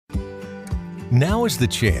Now is the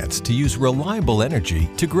chance to use reliable energy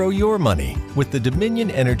to grow your money with the Dominion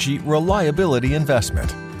Energy Reliability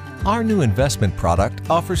Investment. Our new investment product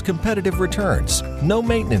offers competitive returns, no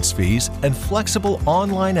maintenance fees, and flexible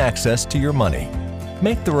online access to your money.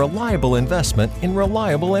 Make the reliable investment in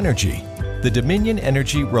reliable energy. The Dominion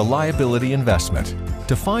Energy Reliability Investment.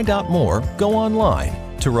 To find out more, go online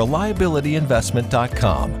to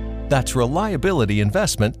reliabilityinvestment.com. That's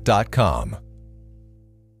reliabilityinvestment.com.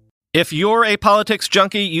 If you're a politics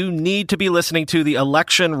junkie, you need to be listening to the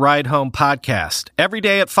Election Ride Home podcast. Every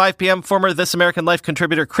day at 5 p.m., former This American Life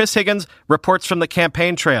contributor Chris Higgins reports from the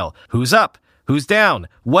campaign trail. Who's up? Who's down?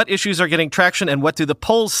 What issues are getting traction, and what do the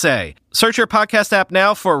polls say? Search your podcast app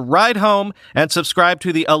now for Ride Home and subscribe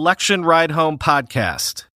to the Election Ride Home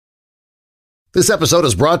podcast. This episode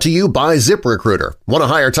is brought to you by ZipRecruiter. Want to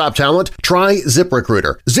hire top talent? Try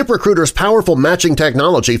ZipRecruiter. ZipRecruiter's powerful matching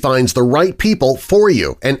technology finds the right people for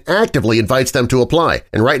you and actively invites them to apply.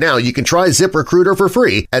 And right now, you can try ZipRecruiter for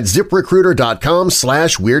free at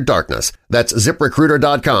ZipRecruiter.com/WeirdDarkness. That's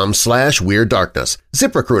ZipRecruiter.com/WeirdDarkness.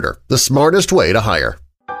 ZipRecruiter, the smartest way to hire.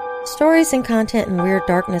 Stories and content in Weird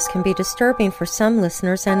Darkness can be disturbing for some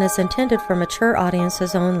listeners and is intended for mature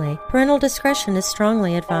audiences only. Parental discretion is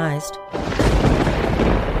strongly advised.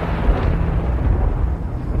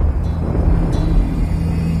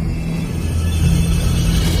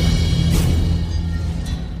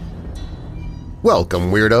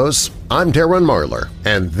 Welcome, Weirdos! I'm Darren Marlar,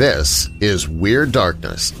 and this is Weird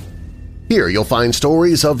Darkness. Here you'll find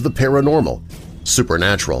stories of the paranormal,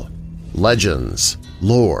 supernatural, legends,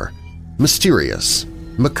 lore, mysterious,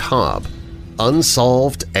 macabre,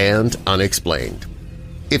 unsolved, and unexplained.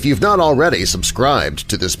 If you've not already subscribed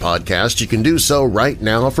to this podcast, you can do so right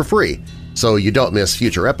now for free, so you don't miss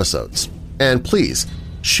future episodes. And please,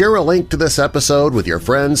 share a link to this episode with your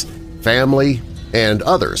friends, family, and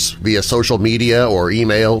others via social media or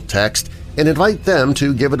email, text, and invite them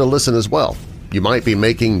to give it a listen as well. You might be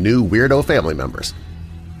making new weirdo family members.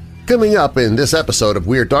 Coming up in this episode of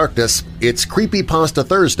Weird Darkness, it's Creepypasta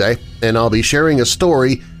Thursday, and I'll be sharing a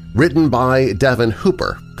story written by Devin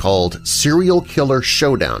Hooper called Serial Killer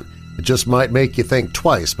Showdown. It just might make you think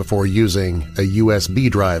twice before using a USB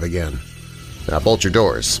drive again. Now bolt your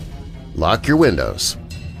doors, lock your windows,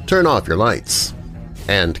 turn off your lights,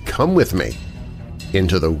 and come with me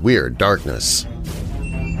into the Weird Darkness.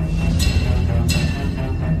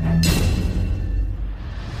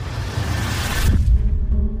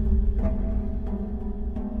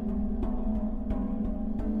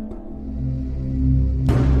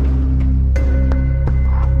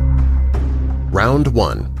 Round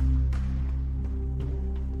 1.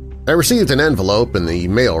 I received an envelope in the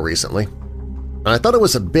mail recently. I thought it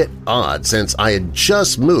was a bit odd since I had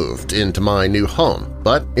just moved into my new home,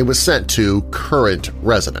 but it was sent to current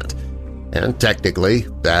resident, and technically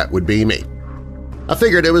that would be me. I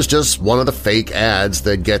figured it was just one of the fake ads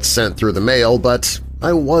that gets sent through the mail, but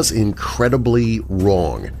I was incredibly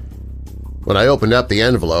wrong. When I opened up the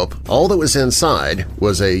envelope, all that was inside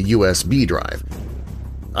was a USB drive.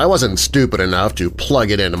 I wasn't stupid enough to plug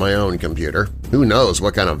it into my own computer. Who knows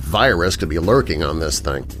what kind of virus could be lurking on this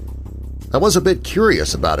thing. I was a bit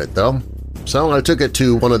curious about it, though, so I took it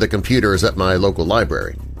to one of the computers at my local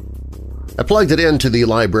library. I plugged it into the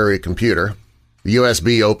library computer. The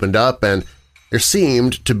USB opened up, and there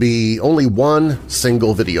seemed to be only one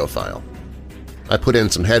single video file. I put in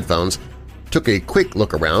some headphones, took a quick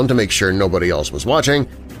look around to make sure nobody else was watching,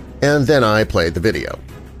 and then I played the video.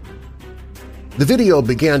 The video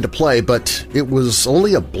began to play, but it was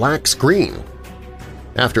only a black screen.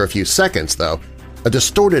 After a few seconds, though, a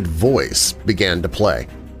distorted voice began to play.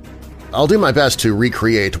 I'll do my best to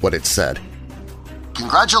recreate what it said.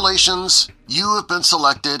 Congratulations! You have been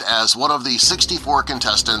selected as one of the 64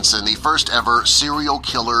 contestants in the first-ever Serial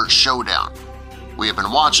Killer Showdown. We have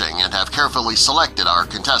been watching and have carefully selected our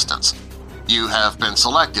contestants. You have been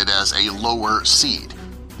selected as a lower seed.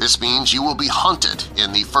 This means you will be hunted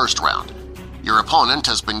in the first round. Your opponent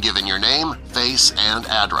has been given your name, face, and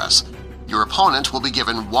address. Your opponent will be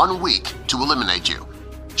given 1 week to eliminate you.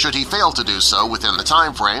 Should he fail to do so within the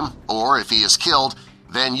time frame, or if he is killed,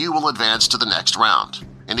 then you will advance to the next round.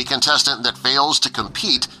 Any contestant that fails to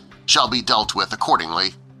compete shall be dealt with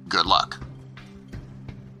accordingly. Good luck.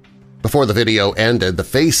 Before the video ended, the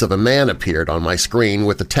face of a man appeared on my screen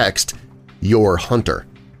with the text, "Your Hunter."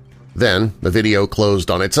 Then the video closed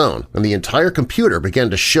on its own, and the entire computer began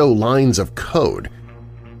to show lines of code.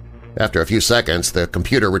 After a few seconds, the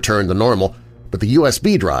computer returned to normal, but the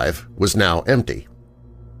USB drive was now empty.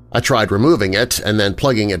 I tried removing it and then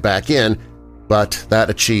plugging it back in, but that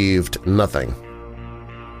achieved nothing.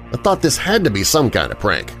 I thought this had to be some kind of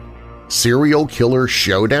prank. Serial Killer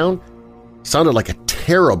Showdown? Sounded like a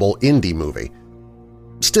terrible indie movie.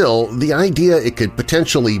 Still, the idea it could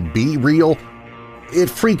potentially be real, it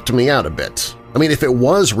freaked me out a bit. I mean, if it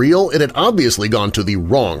was real, it had obviously gone to the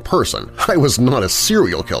wrong person. I was not a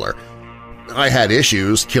serial killer. I had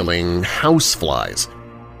issues killing houseflies.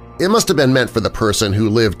 It must have been meant for the person who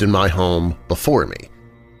lived in my home before me.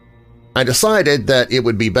 I decided that it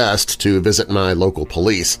would be best to visit my local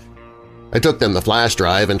police. I took them the flash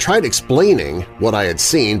drive and tried explaining what I had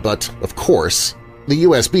seen, but, of course, the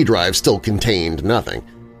USB drive still contained nothing.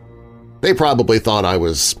 They probably thought I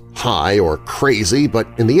was high or crazy, but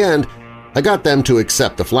in the end, I got them to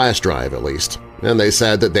accept the flash drive at least, and they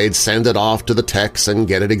said that they'd send it off to the techs and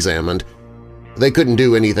get it examined. They couldn't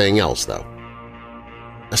do anything else, though.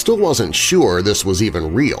 I still wasn't sure this was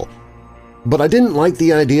even real, but I didn't like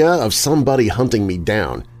the idea of somebody hunting me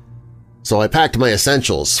down. So I packed my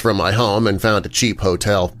essentials from my home and found a cheap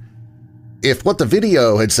hotel. If what the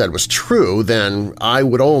video had said was true, then I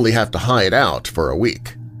would only have to hide out for a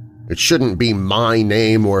week. It shouldn't be my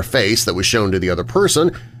name or face that was shown to the other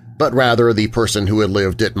person, but rather the person who had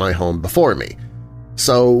lived at my home before me.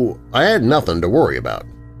 So I had nothing to worry about,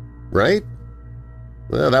 right?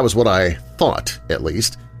 Well, that was what I thought, at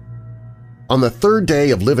least. On the third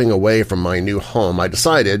day of living away from my new home, I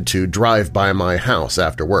decided to drive by my house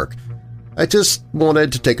after work. I just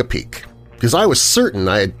wanted to take a peek, because I was certain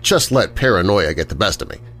I had just let paranoia get the best of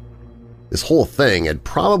me. This whole thing had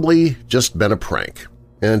probably just been a prank,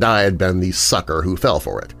 and I had been the sucker who fell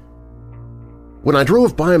for it. When I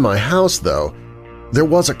drove by my house, though, there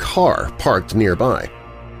was a car parked nearby.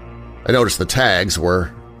 I noticed the tags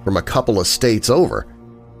were from a couple of states over.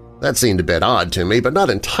 That seemed a bit odd to me, but not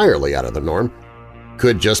entirely out of the norm.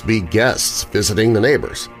 Could just be guests visiting the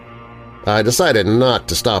neighbors. I decided not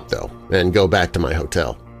to stop, though, and go back to my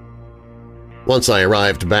hotel. Once I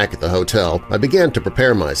arrived back at the hotel, I began to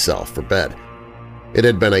prepare myself for bed. It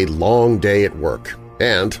had been a long day at work,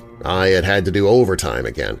 and I had had to do overtime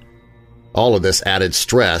again. All of this added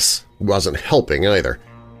stress wasn't helping either.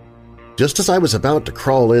 Just as I was about to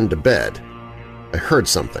crawl into bed, I heard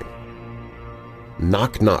something.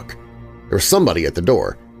 Knock, knock. There was somebody at the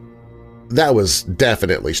door. That was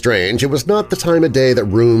definitely strange. It was not the time of day that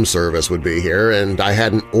room service would be here, and I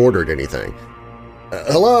hadn't ordered anything.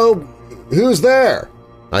 "Hello? Who's there?"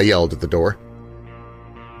 I yelled at the door.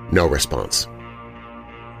 No response.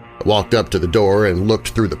 I walked up to the door and looked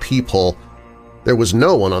through the peephole. There was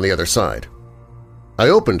no one on the other side. I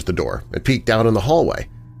opened the door and peeked out in the hallway.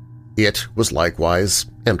 It was likewise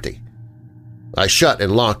empty. I shut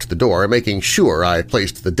and locked the door, making sure I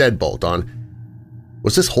placed the deadbolt on.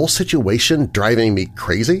 Was this whole situation driving me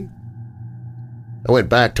crazy? I went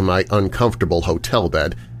back to my uncomfortable hotel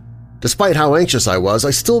bed. Despite how anxious I was, I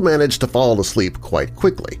still managed to fall asleep quite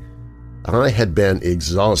quickly. I had been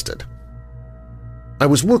exhausted. I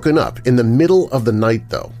was woken up in the middle of the night,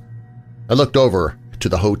 though. I looked over to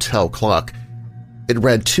the hotel clock. It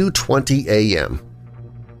read 2:20 a.m.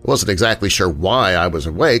 I wasn't exactly sure why I was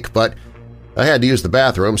awake, but I had to use the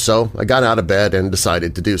bathroom, so I got out of bed and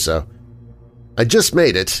decided to do so. I just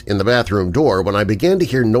made it in the bathroom door when I began to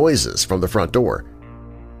hear noises from the front door.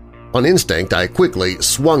 On instinct, I quickly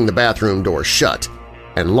swung the bathroom door shut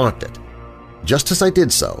and locked it. Just as I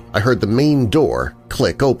did so, I heard the main door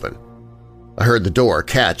click open. I heard the door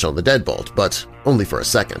catch on the deadbolt, but only for a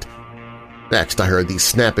second. Next, I heard the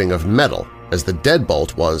snapping of metal as the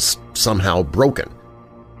deadbolt was somehow broken.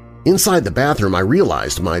 Inside the bathroom, I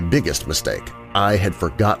realized my biggest mistake. I had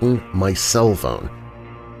forgotten my cell phone.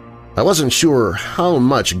 I wasn't sure how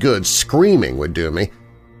much good screaming would do me.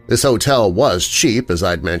 This hotel was cheap, as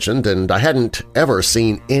I'd mentioned, and I hadn't ever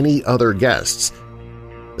seen any other guests.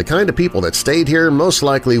 The kind of people that stayed here most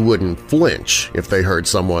likely wouldn't flinch if they heard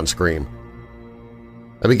someone scream.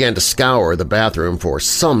 I began to scour the bathroom for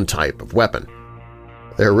some type of weapon.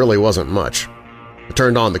 There really wasn't much. I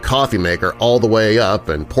turned on the coffee maker all the way up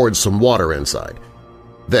and poured some water inside.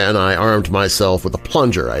 Then I armed myself with a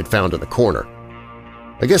plunger I'd found in the corner.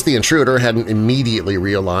 I guess the intruder hadn't immediately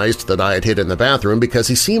realized that I had hid in the bathroom because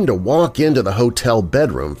he seemed to walk into the hotel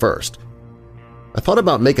bedroom first. I thought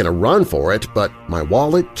about making a run for it, but my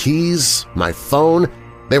wallet, keys, my phone,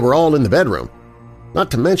 they were all in the bedroom.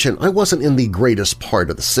 Not to mention, I wasn't in the greatest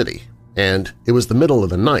part of the city, and it was the middle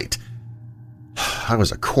of the night. I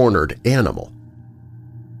was a cornered animal.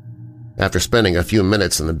 After spending a few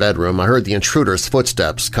minutes in the bedroom, I heard the intruder's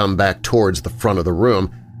footsteps come back towards the front of the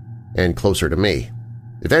room and closer to me.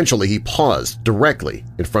 Eventually, he paused directly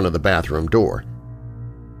in front of the bathroom door.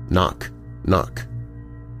 Knock, knock.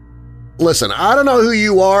 "Listen, I don't know who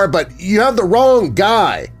you are, but you have the wrong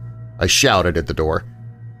guy," I shouted at the door.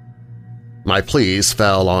 My pleas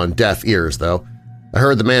fell on deaf ears, though. I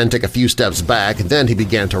heard the man take a few steps back, and then he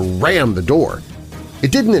began to ram the door.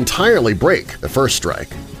 It didn't entirely break the first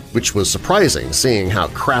strike, which was surprising seeing how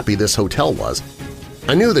crappy this hotel was.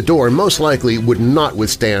 I knew the door most likely would not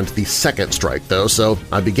withstand the second strike, though, so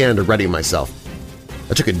I began to ready myself.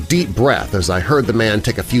 I took a deep breath as I heard the man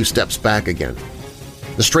take a few steps back again.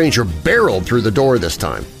 The stranger barreled through the door this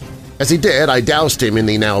time. As he did, I doused him in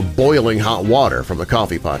the now boiling hot water from the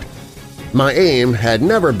coffee pot. My aim had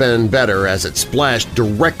never been better as it splashed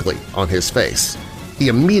directly on his face. He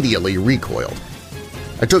immediately recoiled.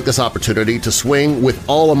 I took this opportunity to swing with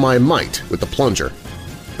all of my might with the plunger.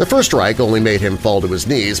 The first strike only made him fall to his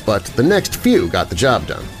knees, but the next few got the job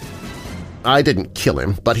done. I didn't kill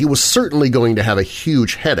him, but he was certainly going to have a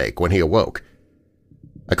huge headache when he awoke.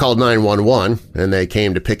 I called 911, and they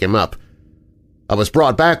came to pick him up. I was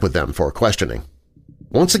brought back with them for questioning.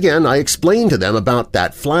 Once again, I explained to them about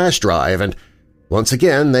that flash drive, and once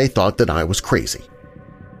again they thought that I was crazy.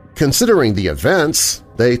 Considering the events,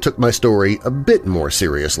 they took my story a bit more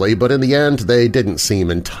seriously, but in the end they didn't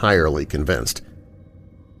seem entirely convinced.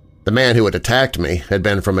 The man who had attacked me had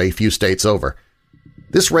been from a few states over.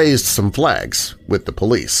 This raised some flags with the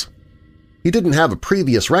police. He didn't have a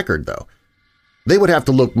previous record, though. They would have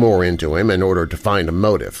to look more into him in order to find a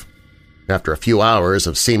motive. After a few hours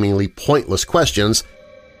of seemingly pointless questions,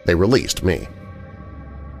 they released me.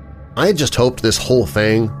 I had just hoped this whole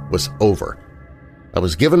thing was over. I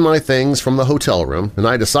was given my things from the hotel room, and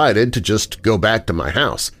I decided to just go back to my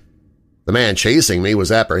house. The man chasing me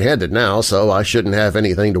was apprehended now, so I shouldn't have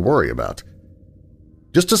anything to worry about.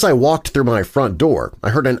 Just as I walked through my front door, I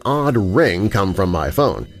heard an odd ring come from my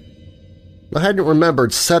phone. I hadn't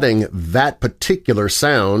remembered setting that particular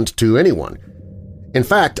sound to anyone. In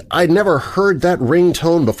fact, I'd never heard that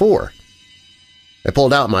ringtone before. I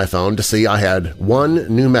pulled out my phone to see I had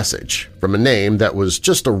one new message from a name that was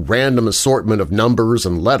just a random assortment of numbers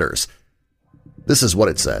and letters. This is what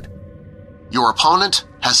it said. "Your opponent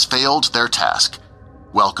has failed their task.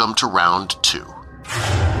 Welcome to round 2.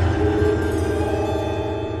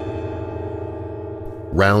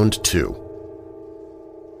 Round 2.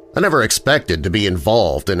 I never expected to be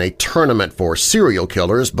involved in a tournament for serial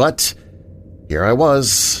killers, but here I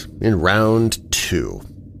was in round 2.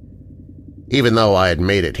 Even though I had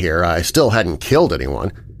made it here, I still hadn't killed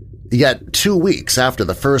anyone. Yet 2 weeks after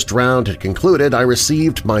the first round had concluded, I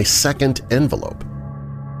received my second envelope.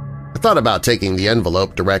 I thought about taking the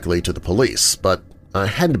envelope directly to the police, but I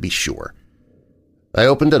had to be sure. I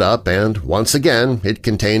opened it up, and once again it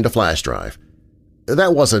contained a flash drive.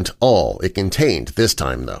 That wasn't all it contained this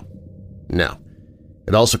time, though. No,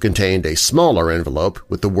 it also contained a smaller envelope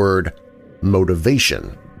with the word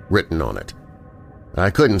 "motivation" written on it. I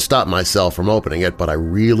couldn't stop myself from opening it, but I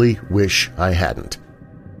really wish I hadn't.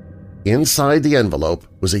 Inside the envelope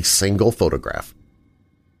was a single photograph.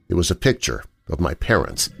 It was a picture of my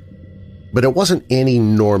parents, but it wasn't any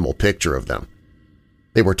normal picture of them.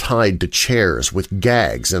 They were tied to chairs with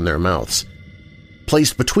gags in their mouths.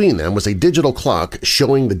 Placed between them was a digital clock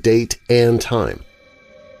showing the date and time.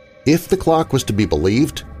 If the clock was to be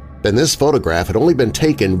believed, then this photograph had only been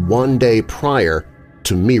taken 1 day prior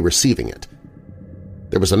to me receiving it.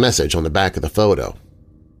 There was a message on the back of the photo,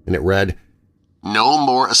 and it read, "No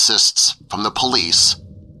more assists from the police.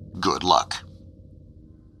 Good luck."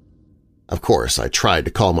 Of course, I tried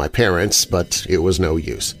to call my parents, but it was no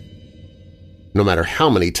use. No matter how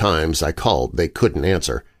many times I called, they couldn't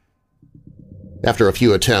answer. After a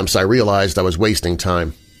few attempts, I realized I was wasting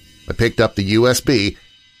time. I picked up the USB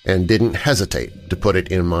and didn't hesitate to put it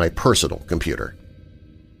in my personal computer.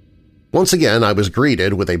 Once again, I was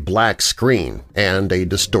greeted with a black screen and a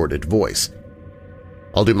distorted voice.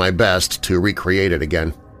 I'll do my best to recreate it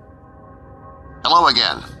again. "Hello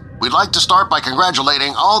again. We'd like to start by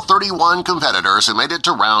congratulating all 31 competitors who made it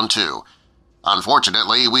to round 2.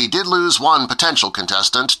 Unfortunately, we did lose one potential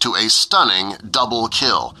contestant to a stunning double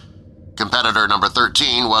kill. Competitor number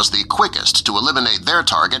 13 was the quickest to eliminate their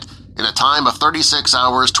target in a time of 36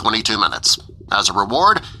 hours 22 minutes. As a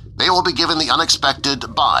reward, they will be given the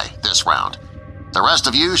unexpected bye this round. The rest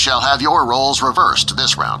of you shall have your roles reversed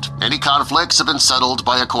this round. Any conflicts have been settled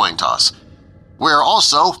by a coin toss. We're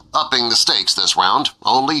also upping the stakes this round.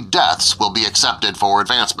 Only deaths will be accepted for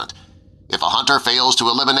advancement. If a hunter fails to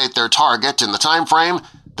eliminate their target in the time frame,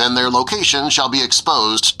 then their location shall be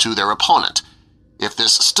exposed to their opponent. If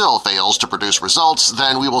this still fails to produce results,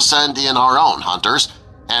 then we will send in our own hunters,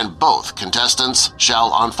 and both contestants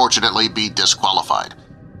shall unfortunately be disqualified.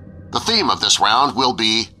 The theme of this round will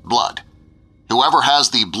be blood. Whoever has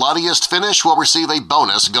the bloodiest finish will receive a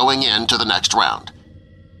bonus going into the next round.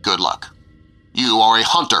 Good luck." You are a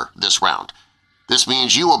hunter this round. This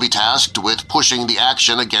means you will be tasked with pushing the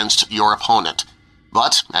action against your opponent.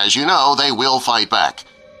 But, as you know, they will fight back.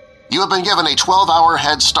 You have been given a 12-hour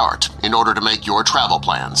head start in order to make your travel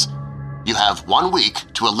plans. You have 1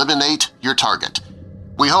 week to eliminate your target.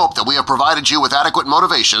 We hope that we have provided you with adequate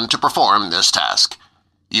motivation to perform this task.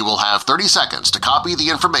 You will have 30 seconds to copy the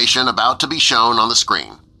information about to be shown on the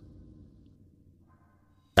screen.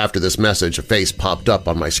 After this message, a face popped up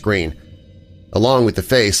on my screen. Along with the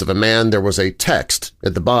face of a man, there was a text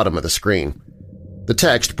at the bottom of the screen. The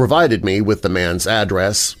text provided me with the man's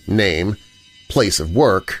address, name, place of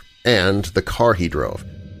work, and the car he drove.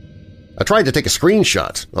 I tried to take a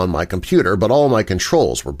screenshot on my computer, but all my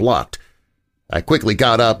controls were blocked. I quickly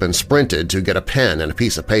got up and sprinted to get a pen and a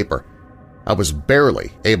piece of paper. I was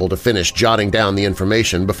barely able to finish jotting down the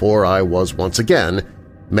information before I was once again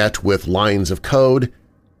met with lines of code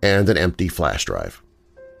and an empty flash drive.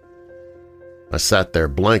 I sat there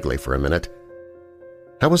blankly for a minute.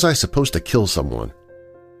 How was I supposed to kill someone?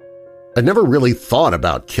 I'd never really thought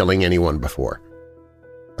about killing anyone before.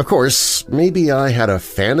 Of course, maybe I had a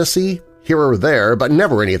fantasy here or there, but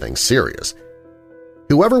never anything serious.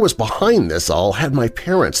 Whoever was behind this all had my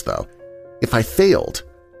parents, though. If I failed,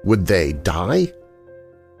 would they die?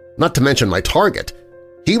 Not to mention my target.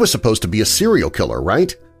 He was supposed to be a serial killer,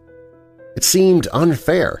 right? It seemed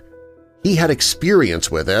unfair. He had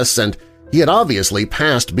experience with this, and he had obviously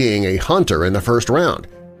passed being a hunter in the first round.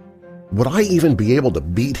 Would I even be able to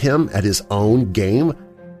beat him at his own game?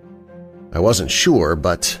 I wasn't sure,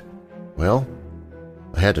 but, well,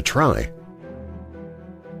 I had to try.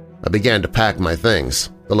 I began to pack my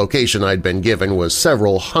things. The location I'd been given was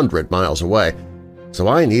several hundred miles away, so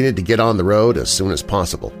I needed to get on the road as soon as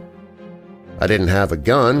possible. I didn't have a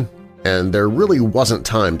gun, and there really wasn't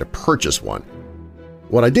time to purchase one.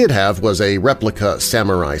 What I did have was a replica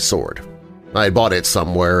samurai sword. I had bought it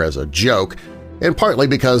somewhere as a joke, and partly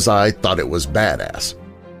because I thought it was badass.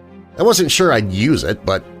 I wasn't sure I'd use it,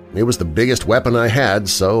 but it was the biggest weapon I had,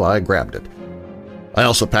 so I grabbed it. I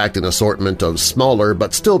also packed an assortment of smaller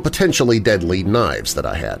but still potentially deadly knives that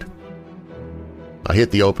I had. I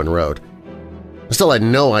hit the open road. I still had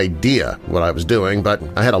no idea what I was doing, but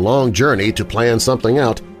I had a long journey to plan something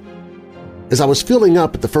out. As I was filling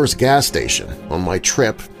up at the first gas station on my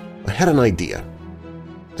trip, I had an idea.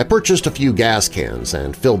 I purchased a few gas cans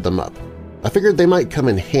and filled them up. I figured they might come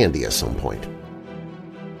in handy at some point.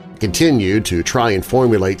 I continued to try and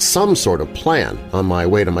formulate some sort of plan on my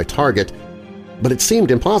way to my target, but it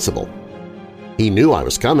seemed impossible. He knew I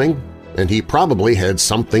was coming, and he probably had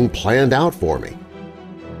something planned out for me.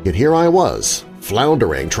 Yet here I was,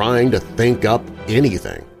 floundering, trying to think up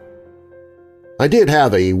anything. I did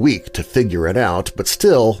have a week to figure it out, but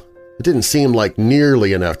still, it didn't seem like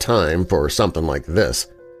nearly enough time for something like this.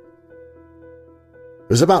 It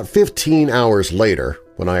was about 15 hours later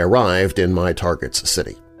when I arrived in my target's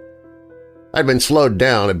city. I'd been slowed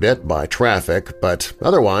down a bit by traffic, but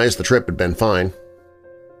otherwise the trip had been fine.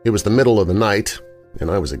 It was the middle of the night,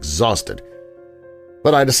 and I was exhausted.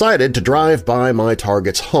 But I decided to drive by my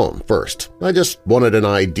target's home first. I just wanted an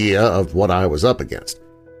idea of what I was up against.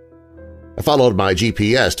 I followed my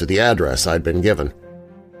GPS to the address I'd been given.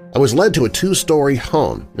 I was led to a 2-story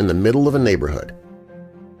home in the middle of a neighborhood.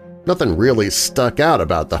 Nothing really stuck out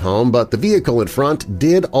about the home, but the vehicle in front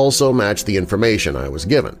did also match the information I was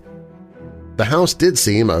given. The house did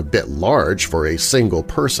seem a bit large for a single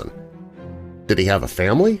person. Did he have a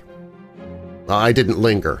family? I didn't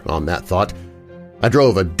linger on that thought. I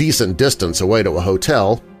drove a decent distance away to a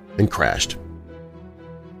hotel and crashed.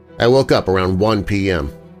 I woke up around 1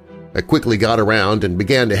 p.m. I quickly got around and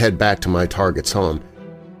began to head back to my target's home.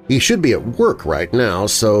 He should be at work right now,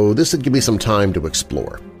 so this would give me some time to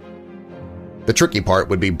explore. The tricky part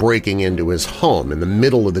would be breaking into his home in the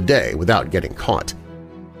middle of the day without getting caught.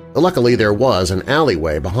 Luckily, there was an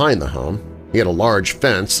alleyway behind the home. He had a large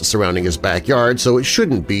fence surrounding his backyard, so it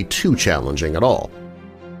shouldn't be too challenging at all.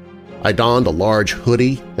 I donned a large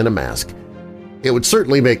hoodie and a mask. It would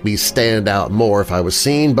certainly make me stand out more if I was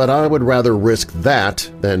seen, but I would rather risk that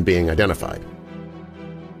than being identified.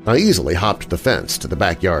 I easily hopped the fence to the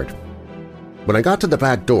backyard. When I got to the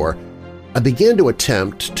back door, I began to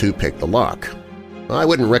attempt to pick the lock. I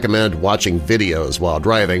wouldn't recommend watching videos while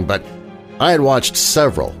driving, but I had watched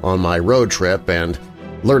several on my road trip, and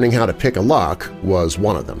learning how to pick a lock was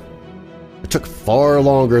one of them. It took far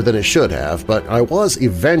longer than it should have, but I was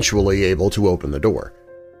eventually able to open the door.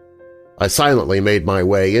 I silently made my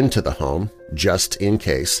way into the home, just in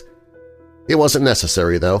case. It wasn't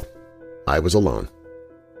necessary, though. I was alone.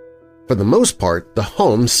 For the most part, the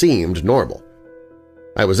home seemed normal.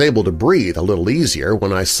 I was able to breathe a little easier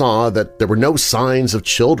when I saw that there were no signs of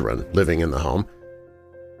children living in the home.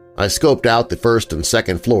 I scoped out the first and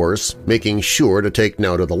second floors, making sure to take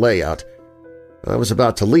note of the layout. I was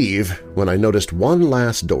about to leave when I noticed one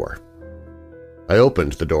last door. I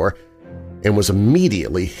opened the door and was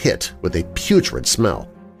immediately hit with a putrid smell.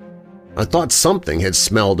 I thought something had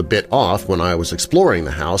smelled a bit off when I was exploring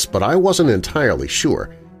the house, but I wasn't entirely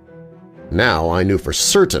sure. Now I knew for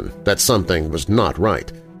certain that something was not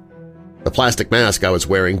right. The plastic mask I was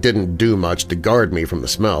wearing didn't do much to guard me from the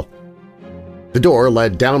smell. The door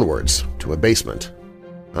led downwards to a basement.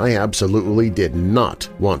 I absolutely did not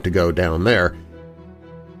want to go down there,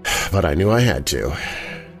 but I knew I had to.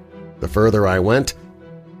 The further I went,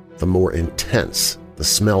 the more intense the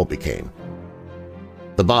smell became.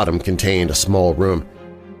 The bottom contained a small room.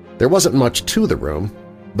 There wasn't much to the room,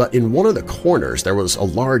 but in one of the corners there was a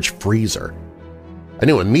large freezer. I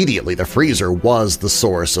knew immediately the freezer was the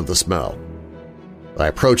source of the smell. I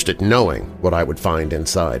approached it knowing what I would find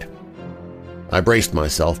inside. I braced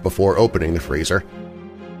myself before opening the freezer.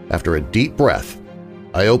 After a deep breath,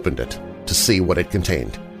 I opened it to see what it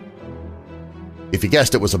contained. If you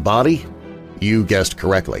guessed it was a body, you guessed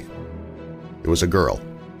correctly. It was a girl,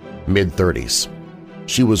 mid-30s.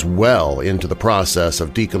 She was well into the process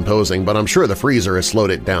of decomposing, but I'm sure the freezer has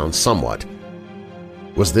slowed it down somewhat.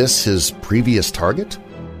 Was this his previous target?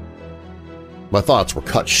 My thoughts were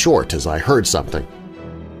cut short as I heard something.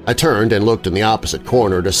 I turned and looked in the opposite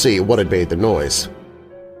corner to see what had made the noise.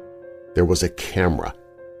 There was a camera,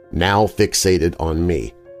 now fixated on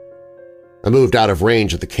me. I moved out of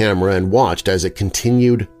range of the camera and watched as it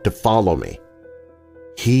continued to follow me.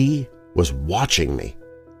 He was watching me.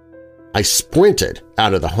 I sprinted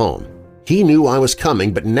out of the home. He knew I was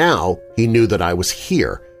coming, but now he knew that I was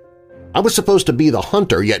here. I was supposed to be the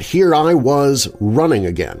hunter, yet here I was running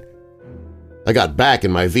again. I got back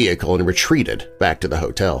in my vehicle and retreated back to the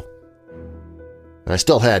hotel. I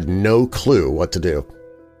still had no clue what to do.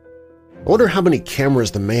 I wonder how many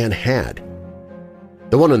cameras the man had.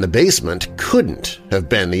 The one in the basement couldn't have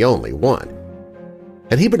been the only one.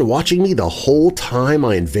 Had he been watching me the whole time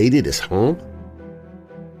I invaded his home?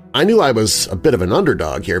 I knew I was a bit of an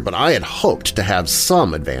underdog here, but I had hoped to have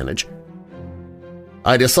some advantage.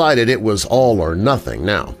 I decided it was all or nothing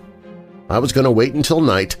now. I was going to wait until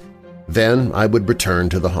night, then I would return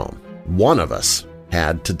to the home. One of us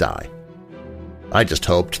had to die. I just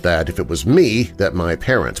hoped that if it was me, that my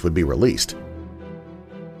parents would be released.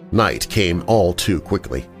 Night came all too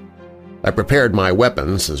quickly. I prepared my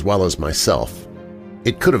weapons as well as myself.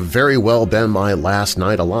 It could have very well been my last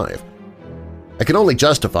night alive. I could only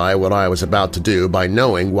justify what I was about to do by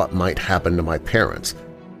knowing what might happen to my parents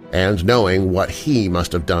and knowing what he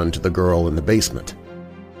must have done to the girl in the basement.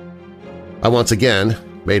 I once again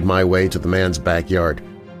made my way to the man's backyard.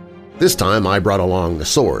 This time I brought along the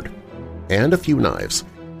sword and a few knives.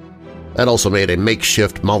 I'd also made a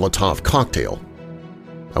makeshift Molotov cocktail.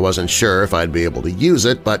 I wasn't sure if I'd be able to use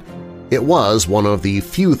it, but it was one of the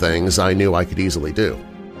few things I knew I could easily do.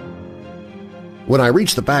 When I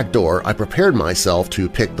reached the back door, I prepared myself to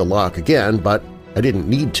pick the lock again, but I didn't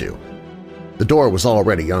need to. The door was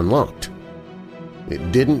already unlocked.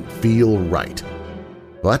 It didn't feel right,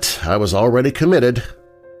 but I was already committed,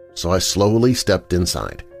 so I slowly stepped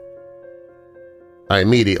inside. I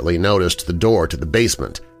immediately noticed the door to the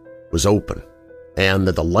basement was open and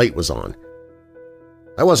that the light was on.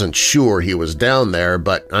 I wasn't sure he was down there,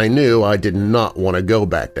 but I knew I did not want to go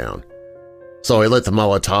back down. So I lit the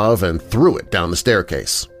Molotov and threw it down the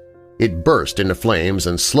staircase. It burst into flames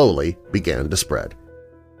and slowly began to spread.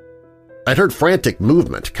 I'd heard frantic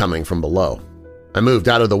movement coming from below. I moved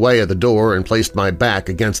out of the way of the door and placed my back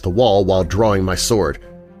against the wall while drawing my sword.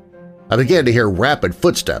 I began to hear rapid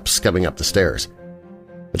footsteps coming up the stairs.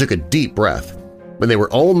 I took a deep breath. When they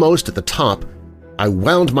were almost at the top, I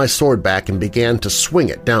wound my sword back and began to swing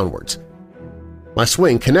it downwards. My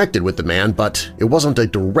swing connected with the man, but it wasn't a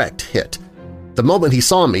direct hit. The moment he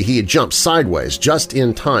saw me, he had jumped sideways just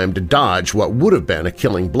in time to dodge what would have been a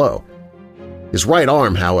killing blow. His right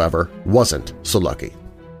arm, however, wasn't so lucky.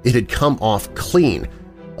 It had come off clean,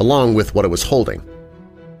 along with what it was holding.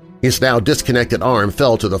 His now disconnected arm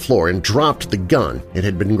fell to the floor and dropped the gun it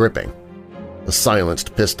had been gripping, a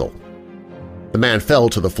silenced pistol. The man fell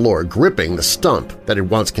to the floor, gripping the stump that had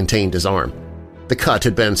once contained his arm. The cut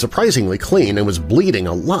had been surprisingly clean and was bleeding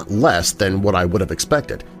a lot less than what I would have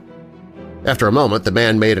expected. After a moment, the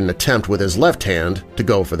man made an attempt with his left hand to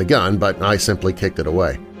go for the gun, but I simply kicked it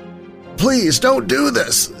away. "Please, don't do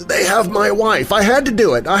this! They have my wife! I had to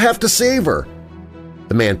do it! I have to save her!"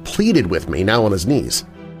 The man pleaded with me, now on his knees.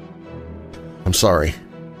 "I'm sorry.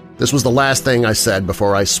 This was the last thing I said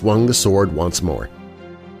before I swung the sword once more.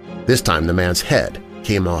 This time the man's head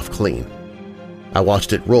came off clean. I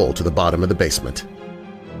watched it roll to the bottom of the basement.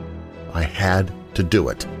 I had to do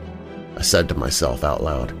it, I said to myself out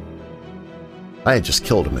loud. I had just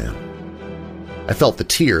killed a man. I felt the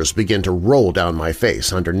tears begin to roll down my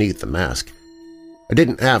face underneath the mask. I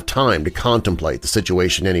didn't have time to contemplate the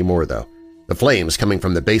situation anymore, though. The flames coming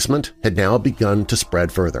from the basement had now begun to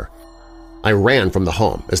spread further. I ran from the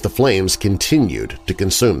home as the flames continued to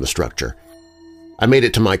consume the structure. I made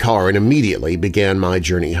it to my car and immediately began my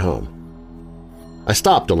journey home. I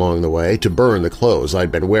stopped along the way to burn the clothes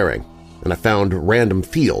I'd been wearing, and I found a random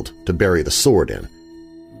field to bury the sword in.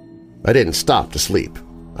 I didn't stop to sleep.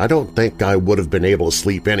 I don't think I would have been able to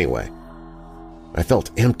sleep anyway. I felt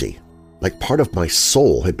empty, like part of my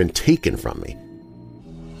soul had been taken from me.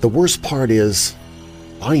 The worst part is,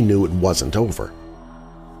 I knew it wasn't over.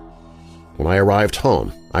 When I arrived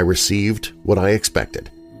home, I received what I expected.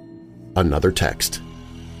 Another text.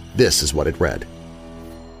 This is what it read.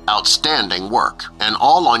 Outstanding work, and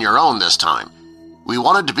all on your own this time. We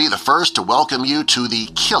wanted to be the first to welcome you to the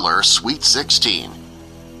Killer Sweet 16.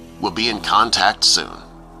 We'll be in contact soon.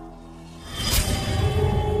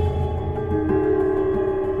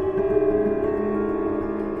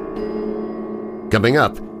 Coming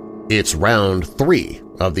up, it's round 3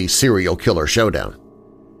 of the Serial Killer Showdown.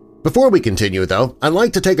 Before we continue, though, I'd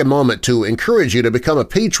like to take a moment to encourage you to become a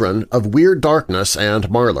patron of Weird Darkness and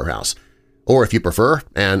Marlar House, or if you prefer,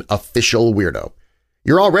 an official weirdo.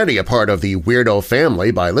 You're already a part of the Weirdo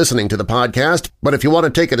family by listening to the podcast, but if you want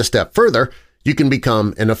to take it a step further, you can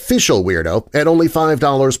become an official weirdo at only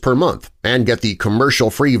 $5 per month and get the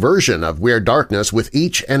commercial-free version of Weird Darkness with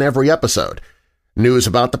each and every episode, news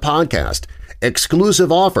about the podcast,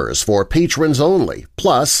 exclusive offers for patrons only,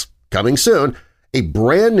 plus, coming soon, a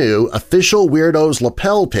brand new official Weirdos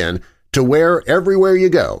lapel pin to wear everywhere you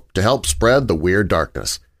go to help spread the Weird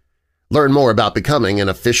Darkness. Learn more about becoming an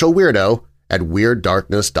official weirdo at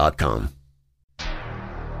WeirdDarkness.com.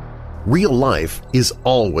 Real life is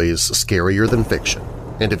always scarier than fiction,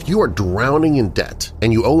 and if you are drowning in debt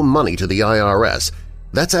and you owe money to the IRS,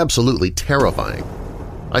 that's absolutely terrifying.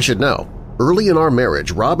 I should know. Early in our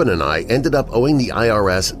marriage, Robin and I ended up owing the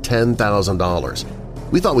IRS $10,000.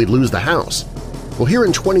 We thought we'd lose the house. Well, here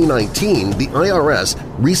in 2019, the IRS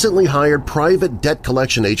recently hired private debt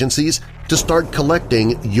collection agencies to start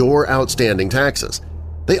collecting your outstanding taxes.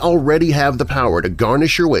 They already have the power to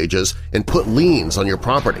garnish your wages and put liens on your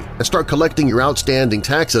property and start collecting your outstanding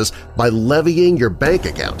taxes by levying your bank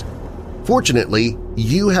account. Fortunately,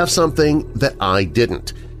 you have something that I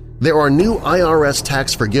didn't. There are new IRS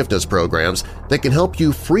tax forgiveness programs that can help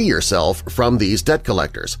you free yourself from these debt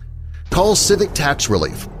collectors. Call Civic Tax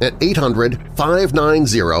Relief at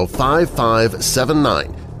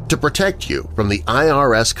 800-590-5579 to protect you from the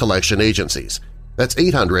IRS collection agencies. That's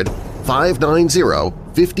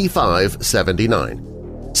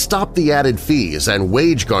 800-590-5579. Stop the added fees and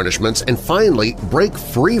wage garnishments and finally break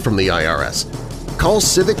free from the IRS. Call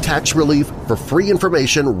Civic Tax Relief for free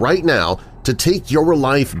information right now to take your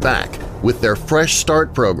life back with their Fresh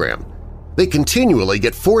Start program. They continually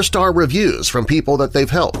get 4-star reviews from people that they've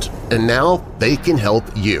helped, and now they can help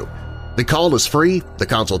you. The call is free, the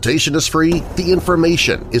consultation is free, the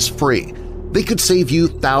information is free. They could save you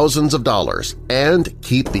thousands of dollars and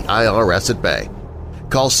keep the IRS at bay.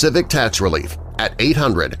 Call Civic Tax Relief at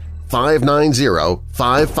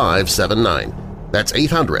 800-590-5579. That's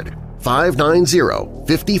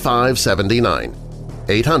 800-590-5579.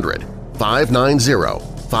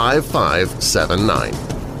 800-590-5579.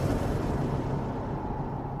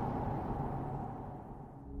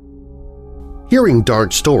 Hearing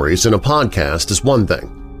dark stories in a podcast is one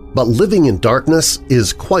thing, but living in darkness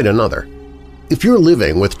is quite another. If you're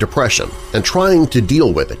living with depression and trying to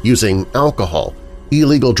deal with it using alcohol,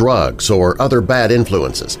 illegal drugs, or other bad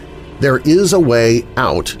influences, there is a way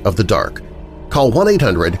out of the dark. Call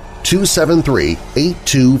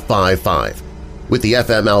 1-800-273-8255. With the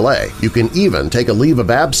FMLA, you can even take a leave of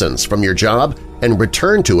absence from your job and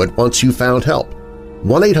return to it once you've found help.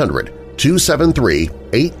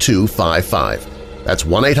 1-800-273-8255. That's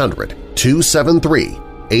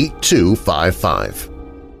 1-800-273-8255.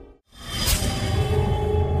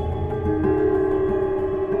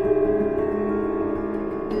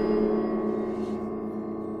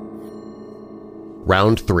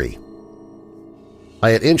 Round 3.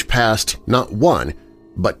 I had inched past not 1,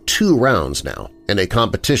 but 2 rounds now in a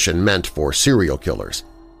competition meant for serial killers.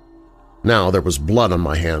 Now there was blood on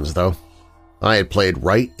my hands, though. I had played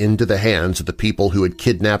right into the hands of the people who had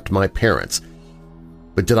kidnapped my parents.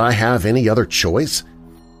 But did I have any other choice?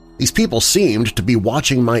 These people seemed to be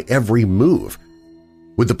watching my every move.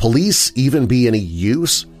 Would the police even be any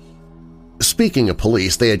use? Speaking of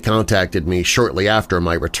police, they had contacted me shortly after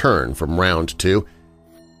my return from round 2.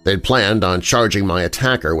 They'd planned on charging my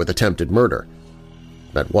attacker with attempted murder.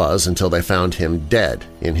 That was until they found him dead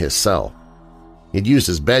in his cell. He'd used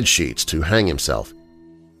his bed sheets to hang himself.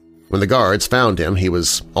 When the guards found him, he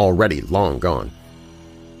was already long gone.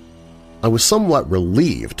 I was somewhat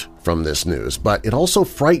relieved from this news, but it also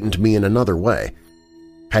frightened me in another way.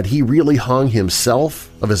 Had he really hung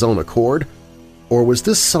himself of his own accord, or was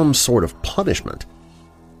this some sort of punishment?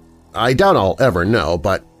 I doubt I'll ever know,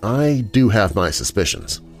 but I do have my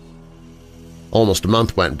suspicions. Almost a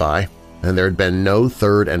month went by, and there had been no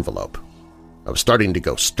third envelope. I was starting to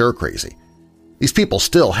go stir-crazy. These people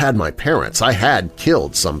still had my parents. I had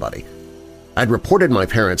killed somebody. I'd reported my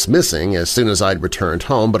parents missing as soon as I'd returned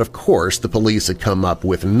home, but of course the police had come up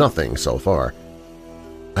with nothing so far.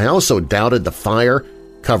 I also doubted the fire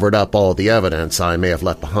covered up all the evidence I may have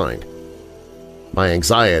left behind. My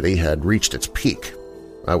anxiety had reached its peak.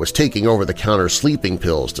 I was taking over-the-counter sleeping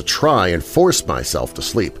pills to try and force myself to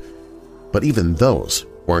sleep, but even those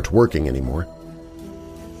weren't working anymore.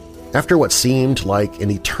 After what seemed like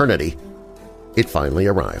an eternity, it finally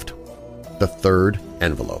arrived. The third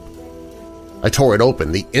envelope. I tore it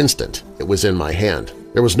open the instant it was in my hand.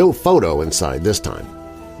 There was no photo inside this time,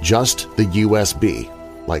 just the USB,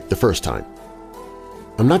 like the first time.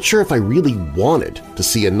 I'm not sure if I really wanted to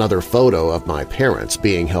see another photo of my parents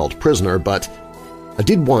being held prisoner, but I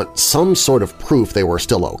did want some sort of proof they were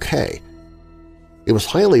still okay. It was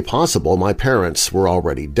highly possible my parents were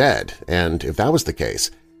already dead, and if that was the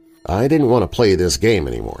case, I didn't want to play this game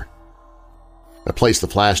anymore. I placed the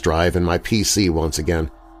flash drive in my PC once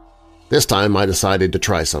again. This time I decided to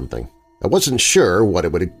try something. I wasn't sure what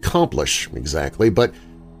it would accomplish exactly, but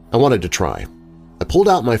I wanted to try. I pulled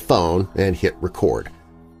out my phone and hit record.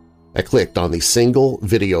 I clicked on the single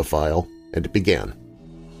video file and it began.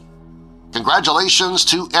 Congratulations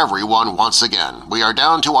to everyone once again. We are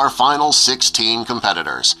down to our final 16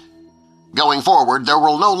 competitors. Going forward, there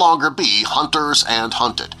will no longer be hunters and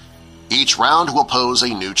hunted. Each round will pose a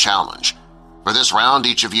new challenge. For this round,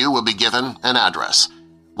 each of you will be given an address.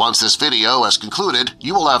 Once this video has concluded,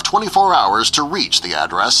 you will have 24 hours to reach the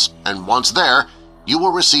address, and once there, you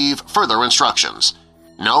will receive further instructions.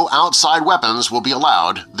 No outside weapons will be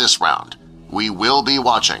allowed this round. We will be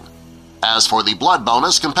watching. As for the blood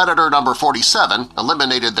bonus, competitor number 47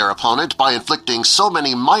 eliminated their opponent by inflicting so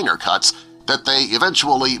many minor cuts that they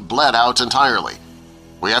eventually bled out entirely.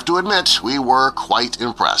 We have to admit we were quite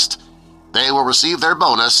impressed. They will receive their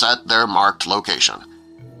bonus at their marked location.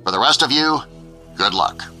 For the rest of you, good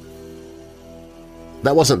luck.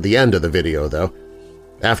 That wasn't the end of the video, though.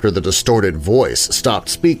 After the distorted voice stopped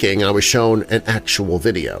speaking, I was shown an actual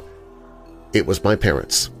video. It was my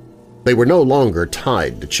parents. They were no longer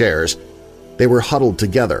tied to chairs. They were huddled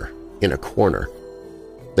together in a corner.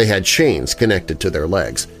 They had chains connected to their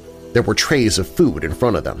legs. There were trays of food in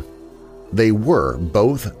front of them. They were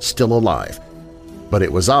both still alive, but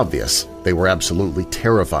it was obvious they were absolutely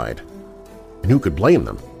terrified. And who could blame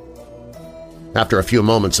them? After a few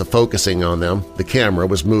moments of focusing on them, the camera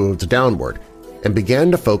was moved downward and began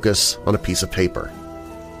to focus on a piece of paper.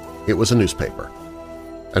 It was a newspaper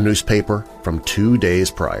from 2 days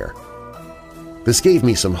prior. This gave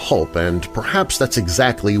me some hope, and perhaps that's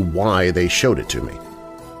exactly why they showed it to me.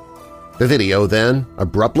 The video then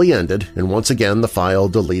abruptly ended, and once again the file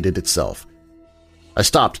deleted itself. I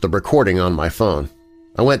stopped the recording on my phone.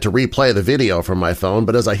 I went to replay the video from my phone,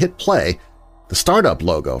 but as I hit play, the startup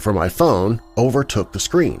logo for my phone overtook the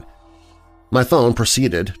screen. My phone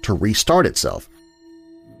proceeded to restart itself.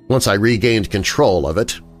 Once I regained control of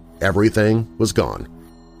it, everything was gone.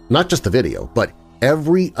 Not just the video, but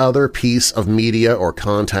every other piece of media or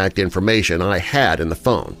contact information I had in the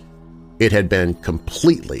phone. It had been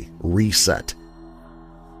completely reset.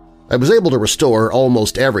 I was able to restore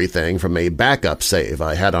almost everything from a backup save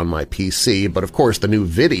I had on my PC, but of course the new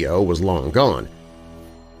video was long gone.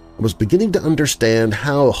 I was beginning to understand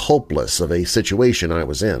how hopeless of a situation I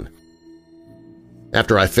was in.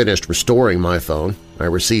 After I finished restoring my phone, I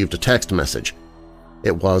received a text message.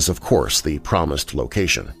 It was, of course, the promised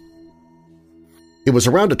location. It was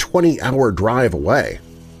around a 20-hour drive away.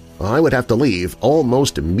 I would have to leave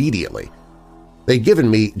almost immediately. They'd given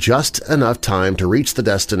me just enough time to reach the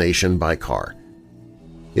destination by car.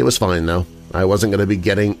 It was fine, though. I wasn't going to be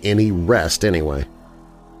getting any rest anyway.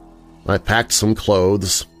 I packed some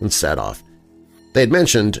clothes and set off. They had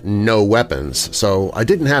mentioned no weapons, so I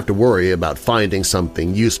didn't have to worry about finding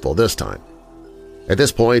something useful this time. At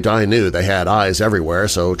this point, I knew they had eyes everywhere,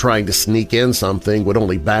 so trying to sneak in something would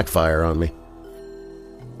only backfire on me.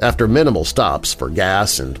 After minimal stops for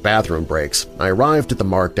gas and bathroom breaks, I arrived at the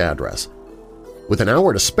marked address, with an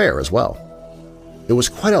hour to spare as well. It was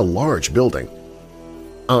quite a large building.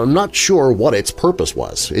 I'm not sure what its purpose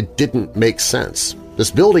was. It didn't make sense. This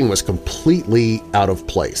building was completely out of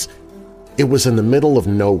place. It was in the middle of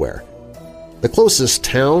nowhere. The closest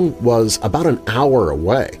town was about an hour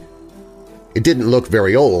away. It didn't look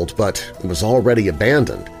very old, but it was already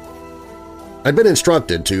abandoned. I'd been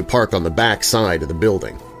instructed to park on the back side of the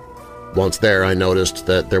building. Once there, I noticed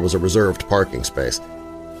that there was a reserved parking space.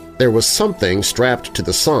 There was something strapped to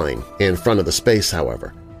the sign in front of the space,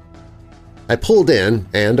 however. I pulled in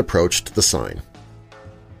and approached the sign.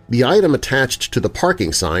 The item attached to the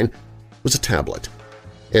parking sign was a tablet.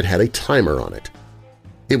 It had a timer on it.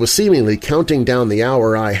 It was seemingly counting down the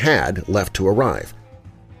hour I had left to arrive.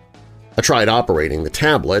 I tried operating the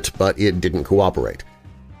tablet, but it didn't cooperate.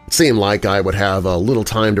 It seemed like I would have a little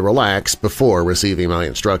time to relax before receiving my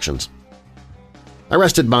instructions. I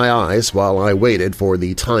rested my eyes while I waited for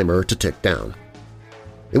the timer to tick down.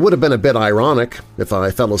 It would have been a bit ironic if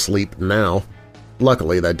I fell asleep now.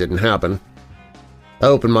 Luckily, that didn't happen. I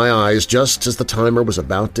opened my eyes just as the timer was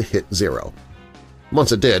about to hit 0.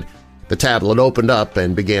 Once it did, the tablet opened up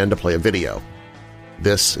and began to play a video.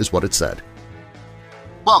 This is what it said.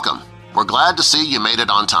 Welcome. We're glad to see you made it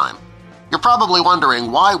on time. You're probably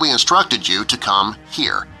wondering why we instructed you to come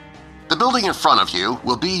here. The building in front of you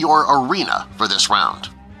will be your arena for this round.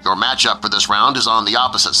 Your matchup for this round is on the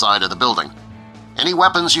opposite side of the building. Any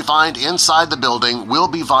weapons you find inside the building will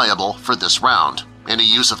be viable for this round. Any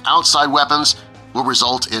use of outside weapons will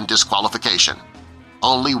result in disqualification.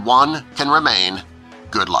 Only one can remain.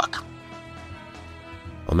 Good luck.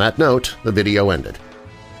 On that note, the video ended.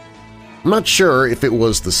 I'm not sure if it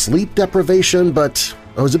was the sleep deprivation, but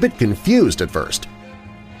I was a bit confused at first.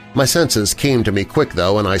 My senses came to me quick,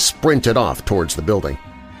 though, and I sprinted off towards the building.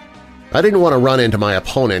 I didn't want to run into my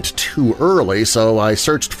opponent too early, so I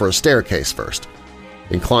searched for a staircase first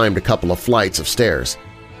and climbed a couple of flights of stairs.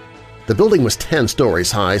 The building was 10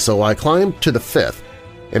 stories high, so I climbed to the 5th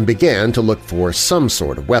and began to look for some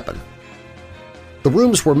sort of weapon. The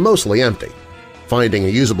rooms were mostly empty. Finding a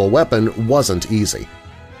usable weapon wasn't easy.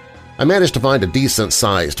 I managed to find a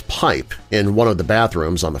decent-sized pipe in one of the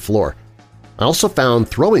bathrooms on the floor. I also found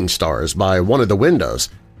throwing stars by one of the windows,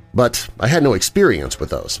 but I had no experience with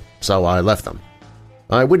those, so I left them.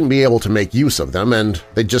 I wouldn't be able to make use of them, and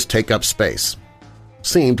they'd just take up space.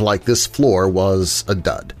 Seemed like this floor was a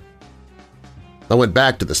dud. I went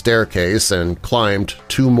back to the staircase and climbed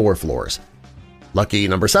 2 more floors. Lucky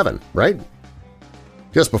number 7, right?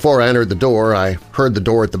 Just before I entered the door, I heard the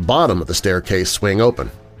door at the bottom of the staircase swing open.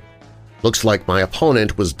 Looks like my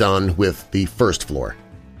opponent was done with the first floor.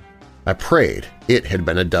 I prayed it had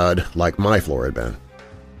been a dud like my floor had been.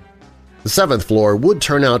 The 7th floor would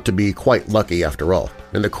turn out to be quite lucky after all.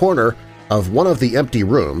 In the corner of one of the empty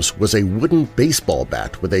rooms was a wooden baseball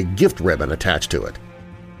bat with a gift ribbon attached to it.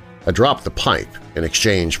 I dropped the pipe in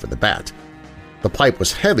exchange for the bat. The pipe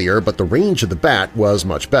was heavier, but the range of the bat was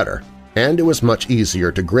much better, and it was much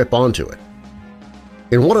easier to grip onto it.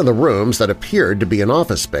 In one of the rooms that appeared to be an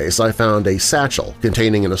office space, I found a satchel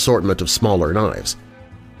containing an assortment of smaller knives.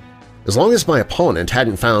 As long as my opponent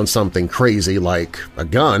hadn't found something crazy like a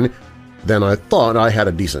gun, then I thought I had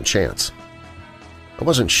a decent chance. I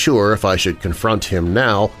wasn't sure if I should confront him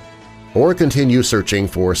now or continue searching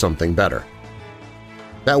for something better.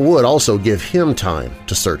 That would also give him time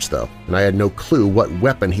to search, though, and I had no clue what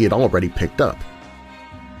weapon he had already picked up.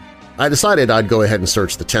 I decided I'd go ahead and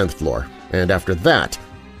search the 10th floor, and after that,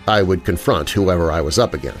 I would confront whoever I was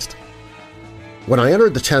up against. When I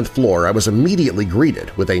entered the 10th floor, I was immediately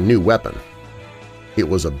greeted with a new weapon. It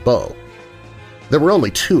was a bow. There were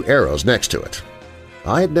only 2 arrows next to it.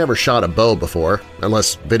 I had never shot a bow before,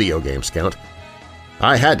 unless video games count.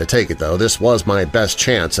 I had to take it, though. This was my best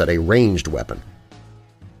chance at a ranged weapon.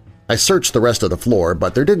 I searched the rest of the floor,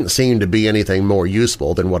 but there didn't seem to be anything more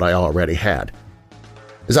useful than what I already had.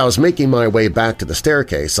 As I was making my way back to the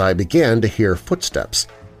staircase, I began to hear footsteps.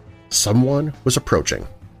 Someone was approaching.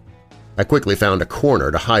 I quickly found a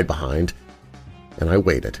corner to hide behind, and I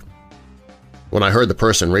waited. When I heard the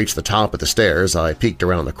person reach the top of the stairs, I peeked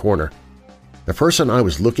around the corner. The person I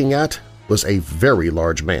was looking at was a very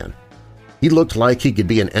large man. He looked like he could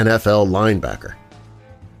be an NFL linebacker.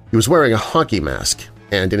 He was wearing a hockey mask,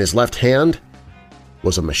 and in his left hand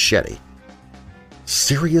was a machete.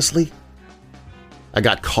 Seriously? I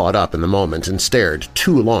got caught up in the moment and stared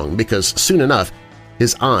too long because soon enough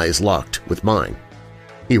his eyes locked with mine.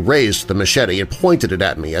 He raised the machete and pointed it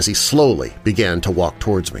at me as he slowly began to walk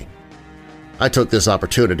towards me. I took this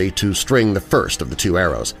opportunity to string the first of the 2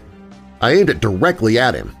 arrows. I aimed it directly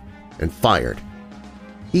at him and fired.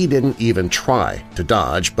 He didn't even try to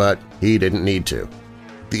dodge, but he didn't need to.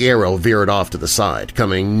 The arrow veered off to the side,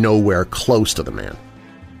 coming nowhere close to the man.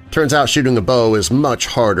 Turns out shooting a bow is much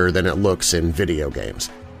harder than it looks in video games.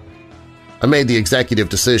 I made the executive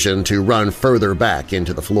decision to run further back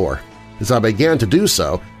into the floor. As I began to do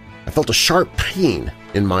so, I felt a sharp pain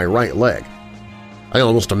in my right leg. I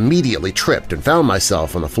almost immediately tripped and found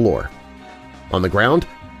myself on the floor. On the ground,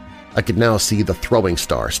 I could now see the throwing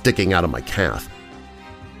star sticking out of my calf.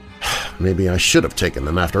 Maybe I should have taken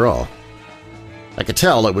them after all. I could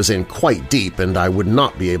tell it was in quite deep and I would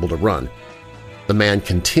not be able to run. The man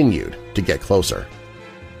continued to get closer.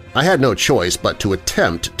 I had no choice but to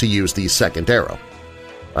attempt to use the second arrow.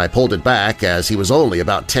 I pulled it back as he was only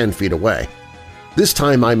about 10 feet away. This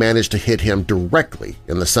time I managed to hit him directly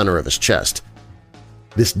in the center of his chest.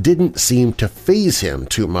 This didn't seem to faze him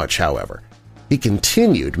too much, however. He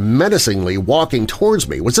continued menacingly walking towards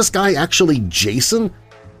me. Was this guy actually Jason?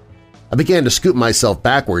 I began to scoop myself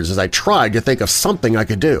backwards as I tried to think of something I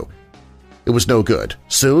could do. It was no good.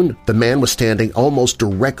 Soon, the man was standing almost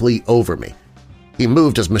directly over me. He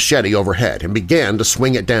moved his machete overhead and began to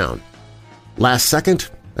swing it down. Last second,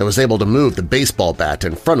 I was able to move the baseball bat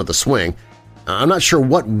in front of the swing. I'm not sure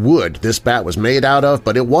what wood this bat was made out of,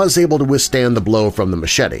 but it was able to withstand the blow from the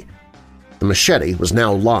machete. The machete was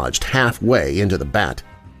now lodged halfway into the bat.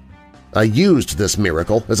 I used this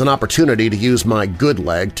miracle as an opportunity to use my good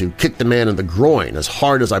leg to kick the man in the groin as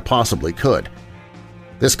hard as I possibly could.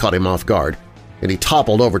 This caught him off guard, and he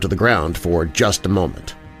toppled over to the ground for just a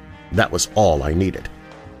moment. That was all I needed.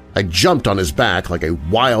 I jumped on his back like a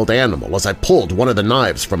wild animal as I pulled one of the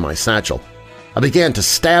knives from my satchel. I began to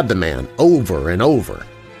stab the man over and over.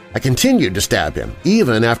 I continued to stab him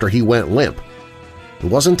even after he went limp. It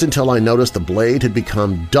wasn't until I noticed the blade had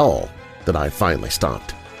become dull that I finally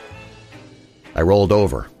stopped. I rolled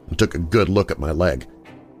over and took a good look at my leg.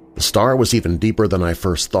 The star was even deeper than I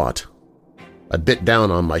first thought. I bit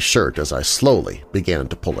down on my shirt as I slowly began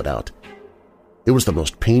to pull it out. It was the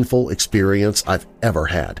most painful experience I've ever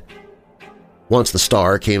had. Once the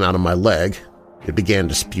star came out of my leg, it began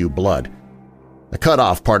to spew blood. I cut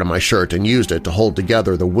off part of my shirt and used it to hold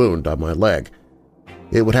together the wound on my leg.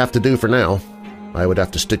 It would have to do for now. I would have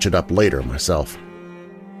to stitch it up later myself.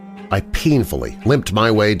 I painfully limped my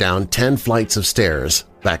way down 10 flights of stairs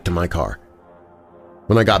back to my car.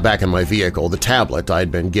 When I got back in my vehicle, the tablet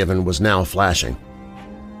I'd been given was now flashing.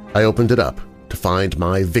 I opened it up to find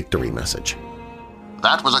my victory message.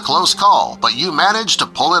 That was a close call, but you managed to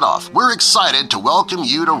pull it off. We're excited to welcome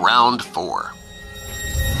you to Round 4.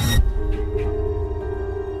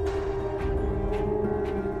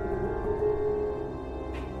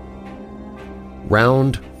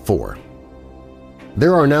 Round 4.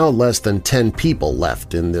 There are now less than 10 people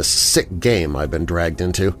left in this sick game I've been dragged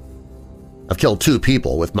into. I've killed 2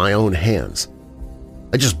 people with my own hands.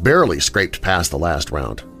 I just barely scraped past the last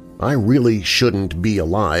round. I really shouldn't be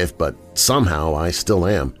alive, but somehow I still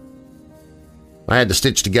am. I had to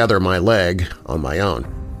stitch together my leg on my own.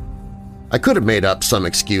 I could have made up some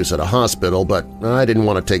excuse at a hospital, but I didn't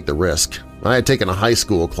want to take the risk. I had taken a high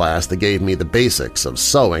school class that gave me the basics of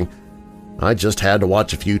sewing. I just had to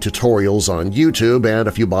watch a few tutorials on YouTube, and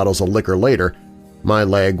a few bottles of liquor later, my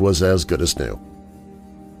leg was as good as new.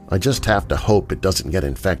 I just have to hope it doesn't get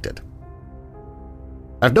infected.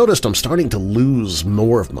 I've noticed I'm starting to lose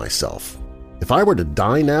more of myself. If I were to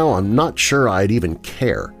die now, I'm not sure I'd even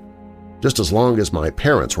care, just as long as my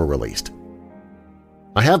parents were released.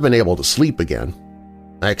 I have been able to sleep again.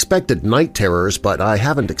 I expected night terrors, but I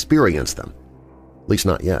haven't experienced them, at least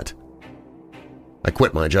not yet. I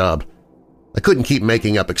quit my job. I couldn't keep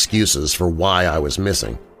making up excuses for why I was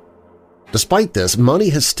missing. Despite this, money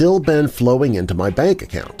has still been flowing into my bank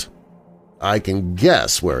account. I can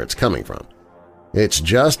guess where it's coming from. It's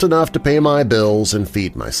just enough to pay my bills and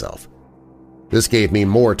feed myself. This gave me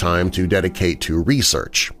more time to dedicate to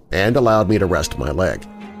research and allowed me to rest my leg.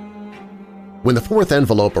 When the 4th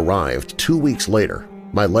envelope arrived 2 weeks later,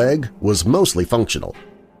 my leg was mostly functional.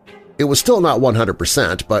 It was still not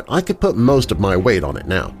 100%, but I could put most of my weight on it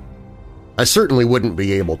now. I certainly wouldn't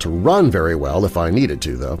be able to run very well if I needed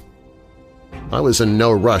to, though. I was in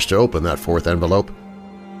no rush to open that 4th envelope.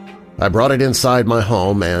 I brought it inside my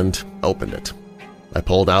home and opened it. I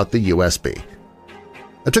pulled out the USB.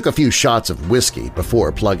 I took a few shots of whiskey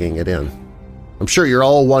before plugging it in. I'm sure you're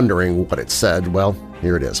all wondering what it said. Well,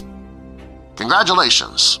 here it is.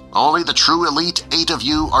 Congratulations! Only the true elite 8 of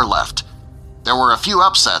you are left. There were a few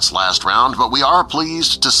upsets last round, but we are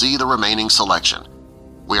pleased to see the remaining selection.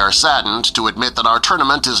 We are saddened to admit that our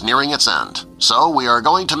tournament is nearing its end, so we are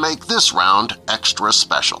going to make this round extra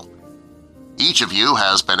special. Each of you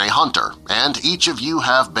has been a hunter, and each of you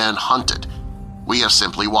have been hunted. We have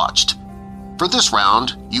simply watched. For this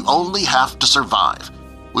round, you only have to survive.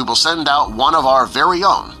 We will send out one of our very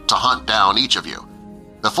own to hunt down each of you.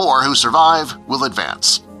 The 4 who survive will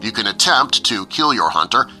advance. You can attempt to kill your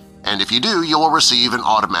hunter, and if you do, you will receive an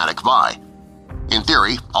automatic buy. In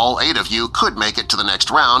theory, all 8 of you could make it to the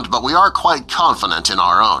next round, but we are quite confident in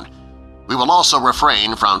our own. We will also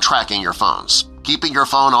refrain from tracking your phones. Keeping your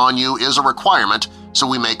phone on you is a requirement, so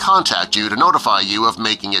we may contact you to notify you of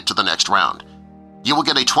making it to the next round. You will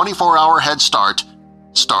get a 24-hour head start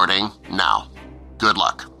starting now. Good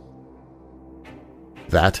luck.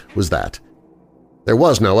 That was that. There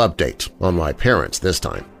was no update on my parents this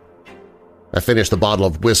time. I finished the bottle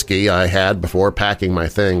of whiskey I had before packing my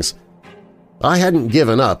things. I hadn't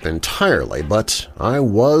given up entirely, but I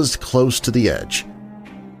was close to the edge.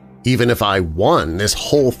 Even if I won this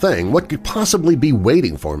whole thing, what could possibly be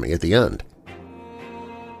waiting for me at the end?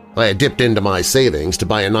 I had dipped into my savings to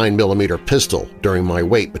buy a 9mm pistol during my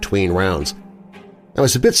wait between rounds. I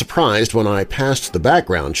was a bit surprised when I passed the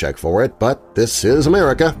background check for it, but this is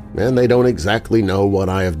America, and they don't exactly know what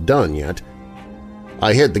I have done yet.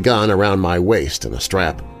 I hid the gun around my waist in a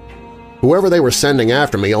strap. Whoever they were sending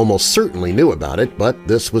after me almost certainly knew about it, but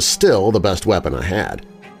this was still the best weapon I had.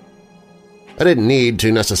 I didn't need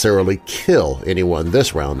to necessarily kill anyone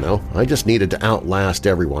this round, though. I just needed to outlast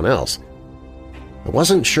everyone else. I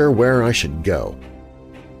wasn't sure where I should go,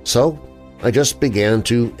 so I just began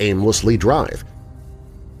to aimlessly drive.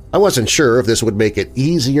 I wasn't sure if this would make it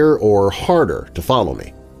easier or harder to follow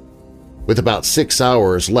me. With about 6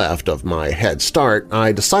 hours left of my head start,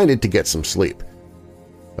 I decided to get some sleep.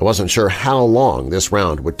 I wasn't sure how long this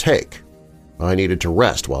round would take. I needed to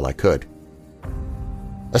rest while I could.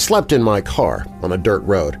 I slept in my car on a dirt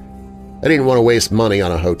road. I didn't want to waste money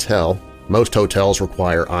on a hotel. Most hotels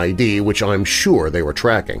require ID, which I'm sure they were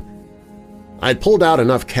tracking. I'd pulled out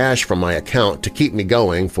enough cash from my account to keep me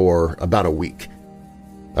going for about a week.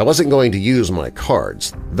 I wasn't going to use my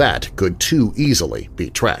cards. That could too easily be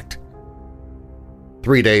tracked.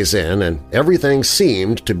 3 days in, and everything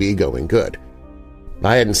seemed to be going good.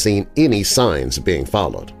 I hadn't seen any signs of being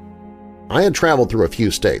followed. I had traveled through a few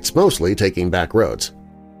states, mostly taking back roads.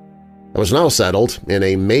 I was now settled in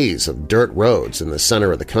a maze of dirt roads in the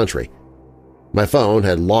center of the country. My phone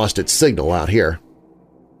had lost its signal out here.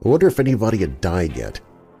 I wonder if anybody had died yet.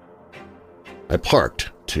 I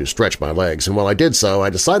parked to stretch my legs, and while I did so, I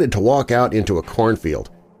decided to walk out into a cornfield.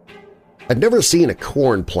 I'd never seen a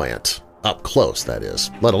corn plant, up close that is,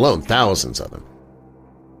 let alone thousands of them.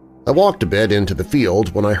 I walked a bit into the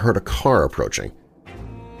field when I heard a car approaching.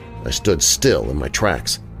 I stood still in my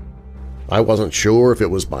tracks. I wasn't sure if it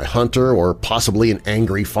was my hunter or possibly an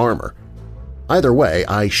angry farmer. Either way,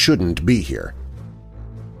 I shouldn't be here.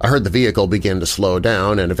 I heard the vehicle begin to slow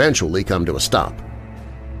down and eventually come to a stop.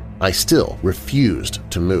 I still refused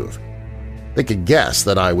to move. They could guess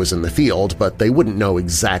that I was in the field, but they wouldn't know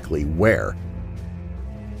exactly where.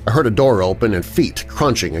 I heard a door open and feet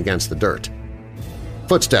crunching against the dirt.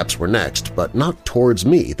 Footsteps were next, but not towards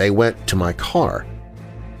me. They went to my car.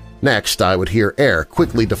 Next, I would hear air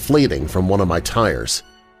quickly deflating from one of my tires.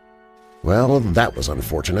 Well, that was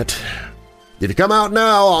unfortunate. If you come out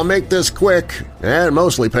now, I'll make this quick and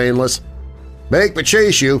mostly painless. Make me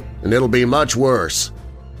chase you, and it'll be much worse.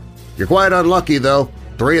 You're quite unlucky, though.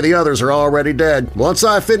 3 of the others are already dead. Once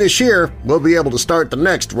I finish here, we'll be able to start the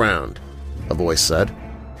next round, a voice said.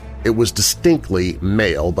 It was distinctly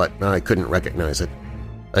male, but I couldn't recognize it.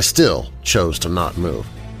 I still chose to not move.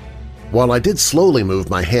 While I did slowly move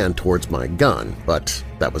my hand towards my gun, but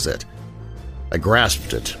that was it. I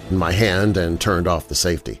grasped it in my hand and turned off the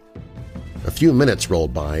safety. A few minutes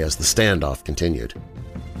rolled by as the standoff continued.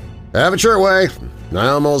 Have it your way. I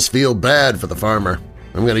almost feel bad for the farmer.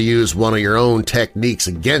 I'm going to use one of your own techniques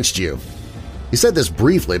against you. He said this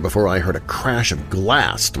briefly before I heard a crash of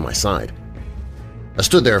glass to my side. I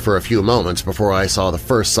stood there for a few moments before I saw the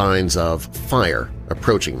first signs of fire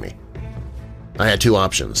approaching me. I had 2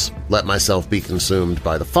 options, let myself be consumed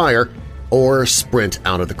by the fire or sprint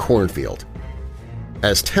out of the cornfield.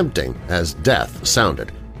 As tempting as death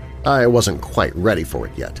sounded, I wasn't quite ready for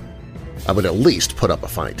it yet. I would at least put up a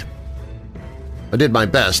fight. I did my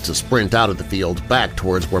best to sprint out of the field back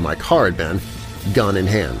towards where my car had been, gun in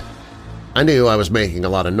hand. I knew I was making a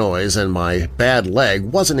lot of noise and my bad leg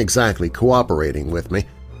wasn't exactly cooperating with me,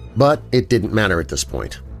 but it didn't matter at this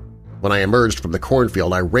point. When I emerged from the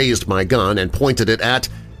cornfield, I raised my gun and pointed it at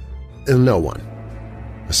no one.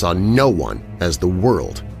 I saw no one as the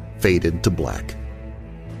world faded to black.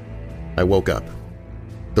 I woke up.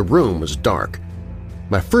 The room was dark.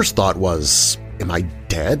 My first thought was, am I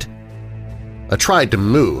dead? I tried to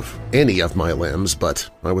move any of my limbs, but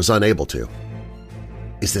I was unable to.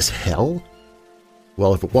 Is this hell?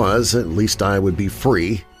 Well, if it was, at least I would be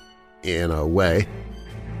free, in a way.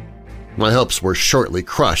 My hopes were shortly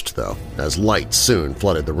crushed, though, as light soon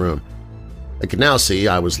flooded the room. I could now see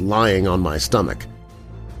I was lying on my stomach.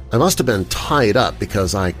 I must have been tied up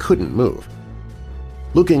because I couldn't move.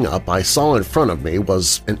 Looking up, I saw in front of me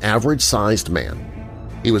was an average-sized man.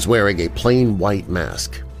 He was wearing a plain white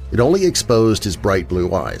mask. It only exposed his bright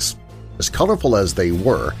blue eyes. As colorful as they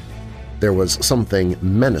were, there was something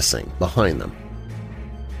menacing behind them.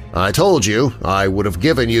 I told you I would have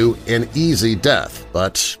given you an easy death,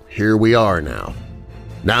 but here we are now.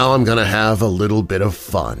 Now I'm gonna have a little bit of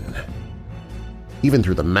fun. Even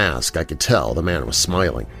through the mask, I could tell the man was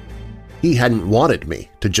smiling. He hadn't wanted me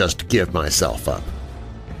to just give myself up.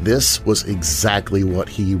 This was exactly what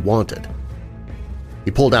he wanted.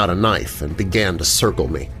 He pulled out a knife and began to circle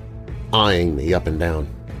me, eyeing me up and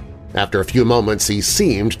down. After a few moments, he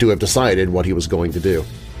seemed to have decided what he was going to do.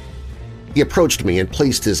 He approached me and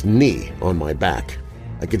placed his knee on my back.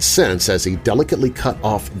 I could sense as he delicately cut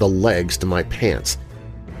off the legs to my pants.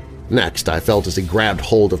 Next, I felt as he grabbed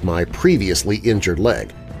hold of my previously injured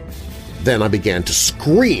leg. Then I began to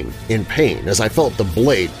scream in pain as I felt the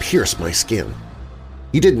blade pierce my skin.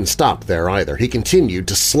 He didn't stop there either. He continued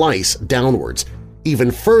to slice downwards,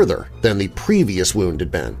 even further than the previous wound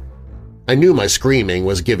had been. I knew my screaming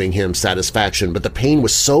was giving him satisfaction, but the pain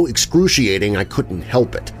was so excruciating I couldn't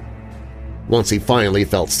help it. Once he finally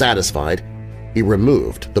felt satisfied, he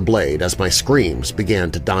removed the blade. As my screams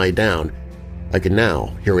began to die down, I could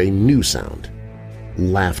now hear a new sound –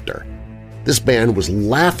 laughter. This man was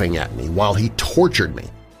laughing at me while he tortured me.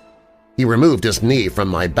 He removed his knee from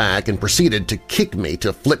my back and proceeded to kick me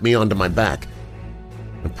to flip me onto my back.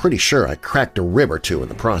 I'm pretty sure I cracked a rib or two in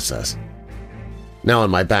the process. Now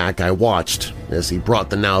on my back, I watched as he brought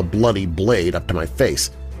the now bloody blade up to my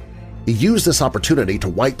face. He used this opportunity to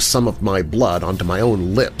wipe some of my blood onto my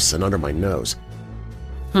own lips and under my nose.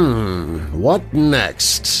 What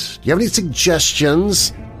next? Do you have any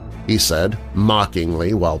suggestions? He said,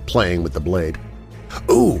 mockingly while playing with the blade.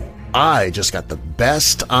 Ooh, I just got the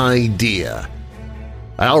best idea.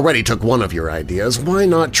 I already took one of your ideas. Why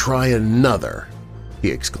not try another? He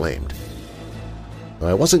exclaimed.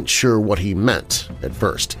 I wasn't sure what he meant at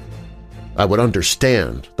first. I would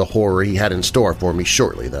understand the horror he had in store for me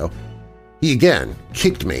shortly, though. He again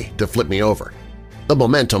kicked me to flip me over. The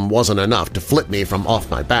momentum wasn't enough to flip me from off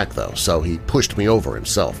my back, though, so he pushed me over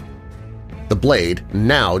himself. The blade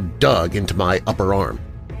now dug into my upper arm.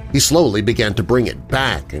 He slowly began to bring it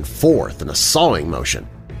back and forth in a sawing motion.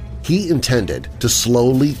 He intended to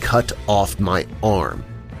slowly cut off my arm.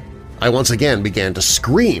 I once again began to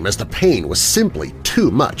scream as the pain was simply too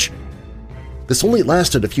much. This only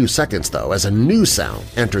lasted a few seconds, though, as a new sound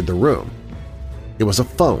entered the room. It was a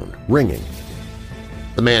phone ringing.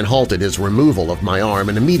 The man halted his removal of my arm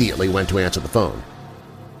and immediately went to answer the phone.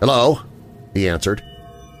 "Hello?" he answered.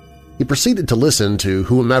 He proceeded to listen to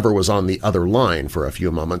whomever was on the other line for a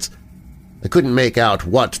few moments. I couldn't make out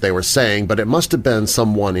what they were saying, but it must have been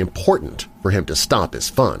someone important for him to stop his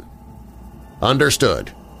fun.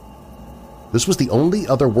 "Understood." This was the only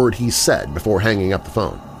other word he said before hanging up the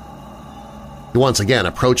phone. He once again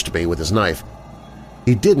approached me with his knife.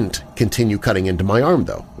 He didn't continue cutting into my arm,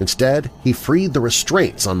 though. Instead, he freed the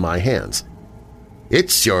restraints on my hands.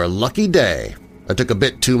 "It's your lucky day. I took a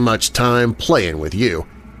bit too much time playing with you.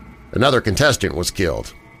 Another contestant was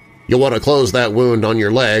killed. You'll want to close that wound on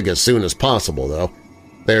your leg as soon as possible, though.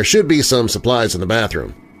 There should be some supplies in the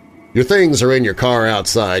bathroom. Your things are in your car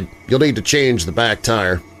outside. You'll need to change the back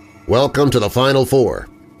tire. Welcome to the Final Four."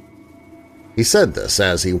 He said this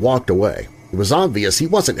as he walked away. It was obvious he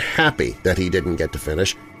wasn't happy that he didn't get to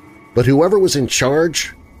finish, but whoever was in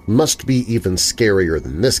charge must be even scarier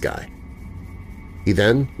than this guy. He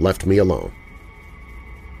then left me alone.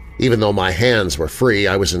 Even though my hands were free,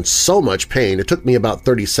 I was in so much pain it took me about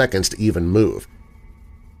 30 seconds to even move.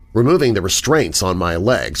 Removing the restraints on my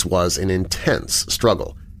legs was an intense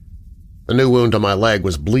struggle. The new wound on my leg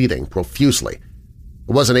was bleeding profusely.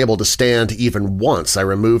 I wasn't able to stand even once I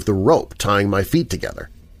removed the rope tying my feet together.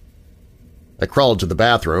 I crawled to the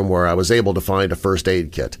bathroom where I was able to find a first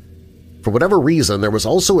aid kit. For whatever reason, there was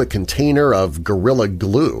also a container of Gorilla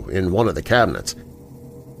Glue in one of the cabinets.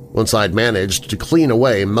 Once I'd managed to clean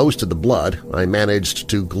away most of the blood, I managed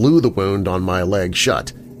to glue the wound on my leg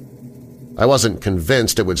shut. I wasn't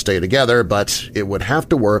convinced it would stay together, but it would have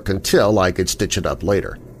to work until I could stitch it up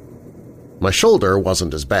later. My shoulder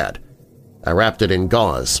wasn't as bad. I wrapped it in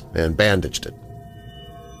gauze and bandaged it.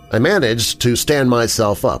 I managed to stand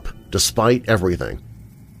myself up, despite everything.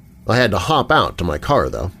 I had to hop out to my car,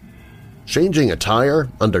 though. Changing a tire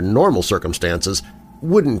under normal circumstances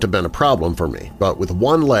wouldn't have been a problem for me, but with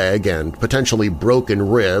one leg and potentially broken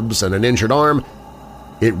ribs and an injured arm,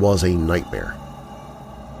 it was a nightmare.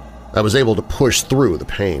 I was able to push through the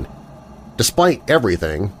pain. Despite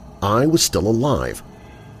everything, I was still alive.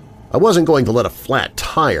 I wasn't going to let a flat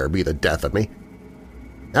tire be the death of me.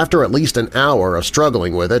 After at least an hour of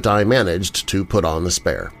struggling with it, I managed to put on the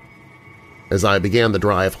spare. As I began the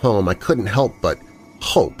drive home, I couldn't help but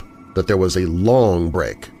hope that there was a long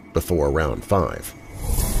break before round 5.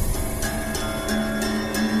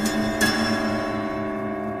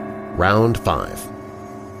 Round 5.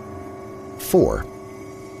 4.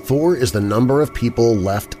 4 is the number of people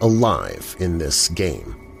left alive in this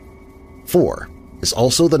game. 4 is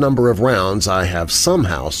also the number of rounds I have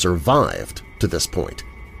somehow survived to this point.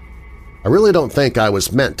 I really don't think I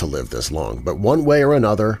was meant to live this long, but one way or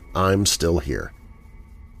another, I'm still here.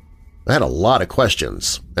 I had a lot of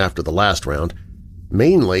questions after the last round.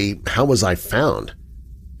 Mainly, how was I found?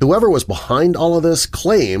 Whoever was behind all of this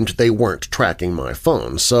claimed they weren't tracking my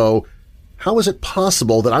phone, so how is it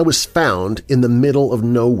possible that I was found in the middle of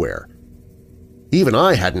nowhere? Even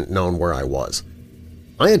I hadn't known where I was.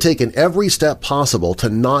 I had taken every step possible to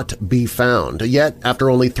not be found, yet after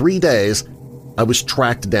only 3 days, I was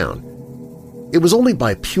tracked down. It was only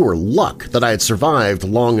by pure luck that I had survived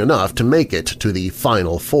long enough to make it to the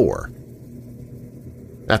final 4.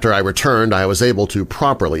 After I returned, I was able to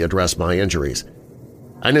properly address my injuries.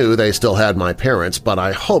 I knew they still had my parents, but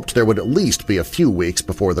I hoped there would at least be a few weeks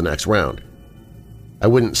before the next round. I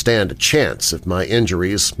wouldn't stand a chance if my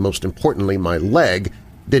injuries, most importantly my leg,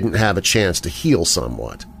 didn't have a chance to heal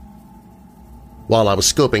somewhat. While I was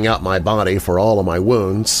scoping out my body for all of my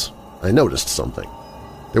wounds, I noticed something.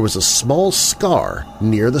 There was a small scar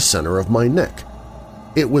near the center of my neck.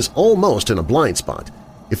 It was almost in a blind spot.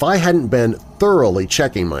 If I hadn't been thoroughly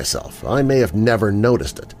checking myself, I may have never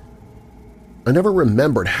noticed it. I never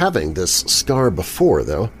remembered having this scar before,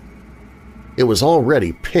 though. It was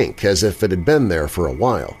already pink, as if it had been there for a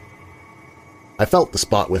while. I felt the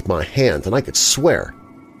spot with my hand, and I could swear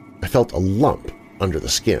I felt a lump under the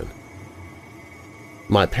skin.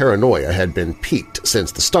 My paranoia had been piqued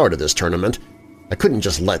since the start of this tournament. I couldn't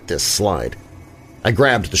just let this slide. I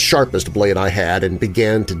grabbed the sharpest blade I had and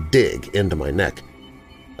began to dig into my neck.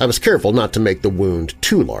 I was careful not to make the wound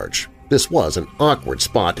too large. This was an awkward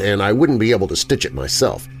spot, and I wouldn't be able to stitch it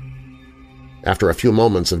myself. After a few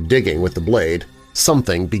moments of digging with the blade,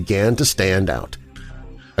 something began to stand out.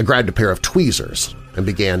 I grabbed a pair of tweezers and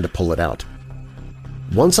began to pull it out.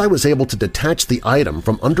 Once I was able to detach the item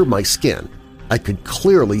from under my skin, I could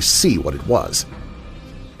clearly see what it was.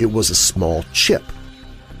 It was a small chip.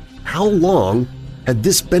 How long had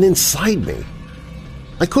this been inside me?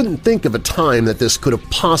 I couldn't think of a time that this could have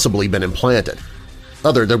possibly been implanted,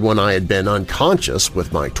 other than when I had been unconscious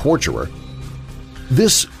with my torturer.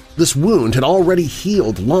 This wound had already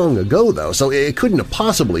healed long ago, though, so it couldn't have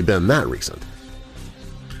possibly been that recent.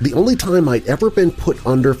 The only time I'd ever been put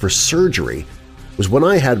under for surgery was when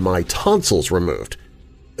I had my tonsils removed,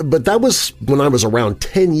 but that was when I was around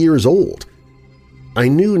 10 years old. I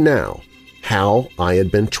knew now how I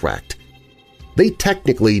had been tracked. They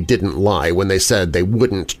technically didn't lie when they said they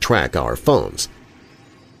wouldn't track our phones.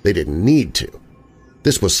 They didn't need to.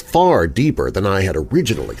 This was far deeper than I had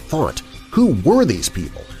originally thought. Who were these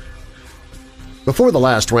people? Before the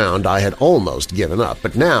last round, I had almost given up,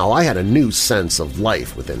 but now I had a new sense of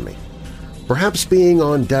life within me. Perhaps being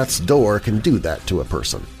on death's door can do that to a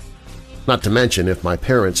person. Not to mention, if my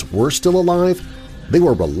parents were still alive, they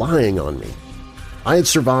were relying on me. I had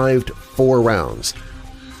survived 4 rounds.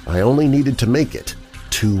 I only needed to make it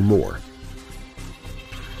 2 more.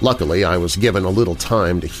 Luckily, I was given a little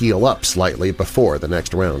time to heal up slightly before the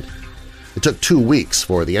next round. It took 2 weeks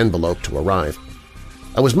for the envelope to arrive.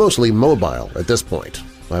 I was mostly mobile at this point.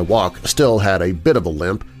 My walk still had a bit of a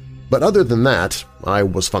limp, but other than that, I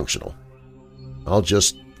was functional. I'll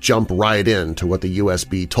just jump right into what the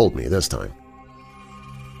USB told me this time.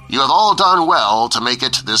 You have all done well to make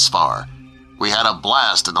it this far. We had a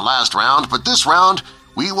blast in the last round, but this round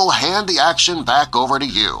we will hand the action back over to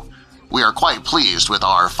you. We are quite pleased with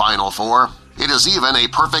our final 4. It is even a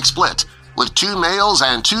perfect split, with 2 males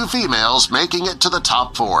and 2 females making it to the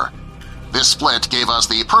top 4. This split gave us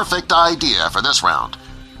the perfect idea for this round.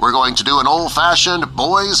 We're going to do an old-fashioned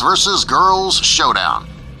boys versus girls showdown.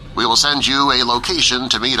 We will send you a location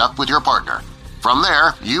to meet up with your partner. From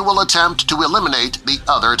there, you will attempt to eliminate the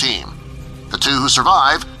other team. The two who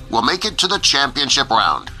survive will make it to the championship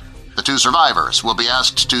round. The two survivors will be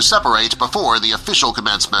asked to separate before the official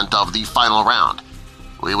commencement of the final round.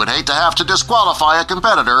 We would hate to have to disqualify a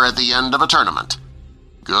competitor at the end of a tournament.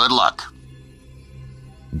 Good luck.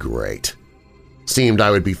 Great. Seemed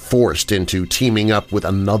I would be forced into teaming up with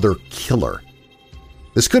another killer.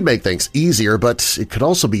 This could make things easier, but it could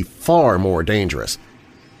also be far more dangerous.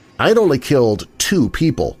 I had only killed 2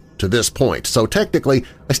 people to this point, so technically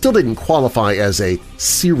I still didn't qualify as a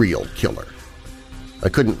serial killer. I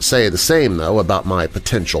couldn't say the same, though, about my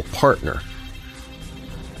potential partner.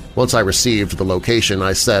 Once I received the location,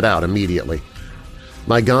 I set out immediately.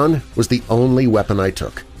 My gun was the only weapon I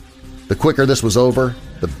took. The quicker this was over,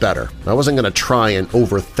 the better. I wasn't going to try and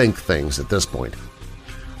overthink things at this point.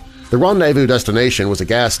 The rendezvous destination was a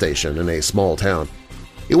gas station in a small town.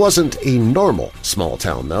 It wasn't a normal small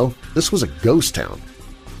town, though. This was a ghost town.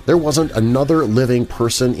 There wasn't another living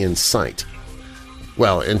person in sight.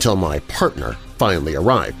 Well, until my partner finally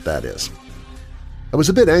arrived, that is. I was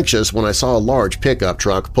a bit anxious when I saw a large pickup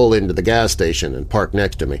truck pull into the gas station and park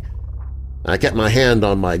next to me. I kept my hand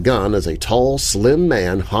on my gun as a tall, slim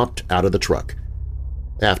man hopped out of the truck.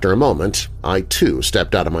 After a moment, I too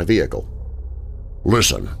stepped out of my vehicle.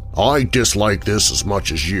 "Listen, I dislike this as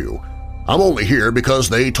much as you. I'm only here because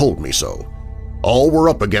they told me so. All we're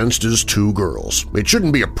up against is 2 girls. It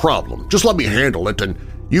shouldn't be a problem. Just let me handle it and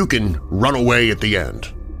you can run away at the end.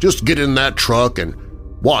 Just get in that truck and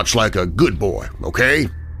watch like a good boy, okay?"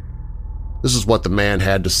 This is what the man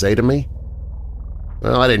had to say to me?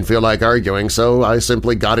 Well, I didn't feel like arguing, so I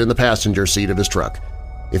simply got in the passenger seat of his truck.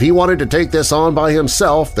 If he wanted to take this on by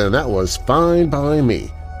himself, then that was fine by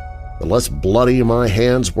me. The less bloody my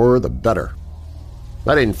hands were, the better.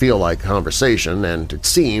 I didn't feel like conversation, and it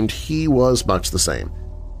seemed he was much the same.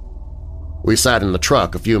 We sat in the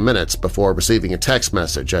truck a few minutes before receiving a text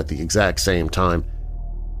message at the exact same time.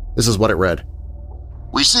 This is what it read.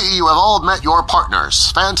 We see you have all met your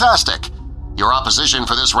partners. Fantastic. Your opposition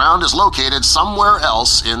for this round is located somewhere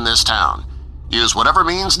else in this town. Use whatever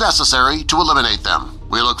means necessary to eliminate them.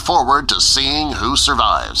 We look forward to seeing who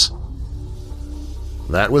survives.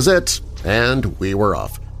 That was it, and we were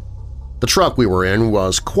off. The truck we were in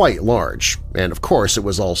was quite large, and of course it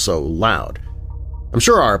was also loud. I'm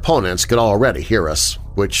sure our opponents could already hear us,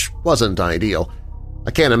 which wasn't ideal.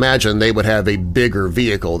 I can't imagine they would have a bigger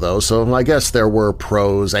vehicle, though, so I guess there were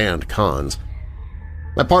pros and cons.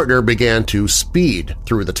 My partner began to speed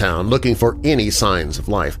through the town looking for any signs of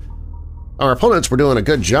life. Our opponents were doing a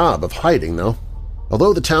good job of hiding, though.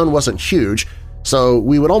 Although the town wasn't huge, so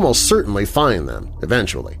we would almost certainly find them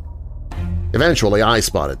eventually. Eventually, I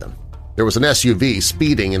spotted them. There was an SUV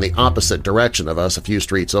speeding in the opposite direction of us a few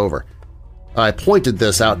streets over. I pointed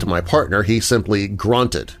this out to my partner. He simply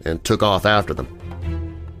grunted and took off after them.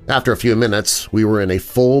 After a few minutes, we were in a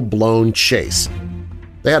full-blown chase.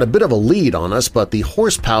 They had a bit of a lead on us, but the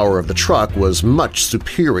horsepower of the truck was much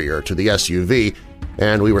superior to the SUV,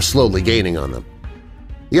 and we were slowly gaining on them.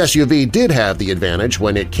 The SUV did have the advantage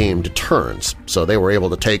when it came to turns, so they were able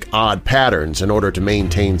to take odd patterns in order to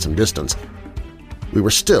maintain some distance. We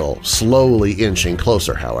were still slowly inching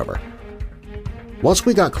closer, however. Once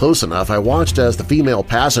we got close enough, I watched as the female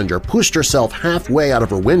passenger pushed herself halfway out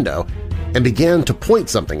of her window and began to point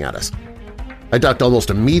something at us. I ducked almost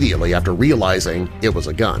immediately after realizing it was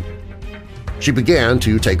a gun. She began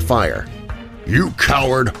to take fire. "You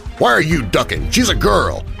coward! Why are you ducking? She's a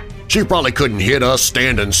girl! She probably couldn't hit us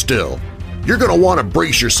standing still. You're gonna want to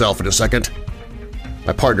brace yourself in a second."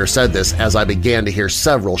 My partner said this as I began to hear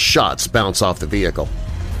several shots bounce off the vehicle.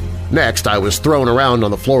 Next, I was thrown around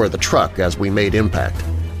on the floor of the truck as we made impact.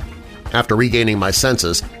 After regaining my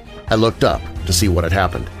senses, I looked up to see what had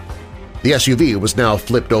happened. The SUV was now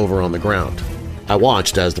flipped over on the ground. I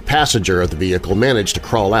watched as the passenger of the vehicle managed to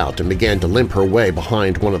crawl out and began to limp her way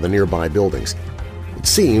behind one of the nearby buildings. It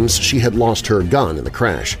seems she had lost her gun in the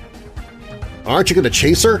crash. "Aren't you going to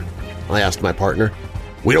chase her?" I asked my partner.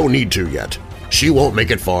 "We don't need to yet. She won't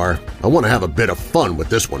make it far. I want to have a bit of fun with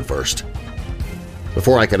this one first."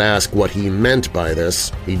 Before I could ask what he meant by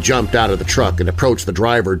this, he jumped out of the truck and approached the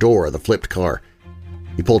driver door of the flipped car.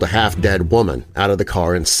 He pulled a half-dead woman out of the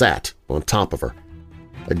car and sat on top of her.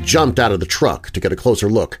 I jumped out of the truck to get a closer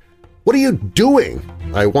look. "What are you doing?"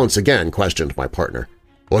 I once again questioned my partner.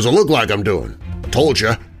 "What does it look like I'm doing? I told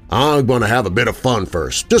you, I'm going to have a bit of fun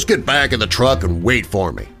first. Just get back in the truck and wait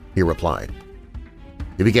for me," he replied.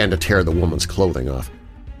 He began to tear the woman's clothing off.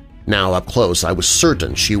 Now up close, I was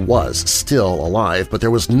certain she was still alive, but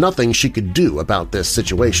there was nothing she could do about this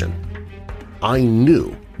situation. I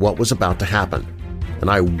knew what was about to happen, and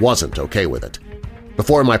I wasn't okay with it.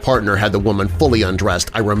 Before my partner had the woman fully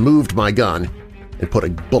undressed, I removed my gun and put a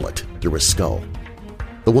bullet through his skull.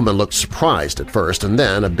 The woman looked surprised at first and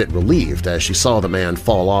then a bit relieved as she saw the man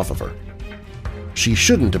fall off of her. She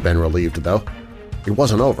shouldn't have been relieved, though. It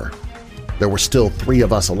wasn't over. There were still 3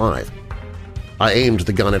 of us alive. I aimed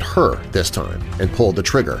the gun at her this time and pulled the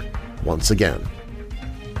trigger once again.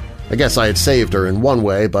 I guess I had saved her in one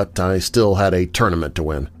way, but I still had a tournament to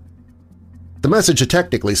win. The message had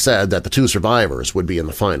technically said that the 2 survivors would be in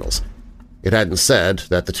the finals. It hadn't said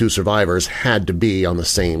that the 2 survivors had to be on the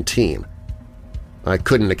same team. I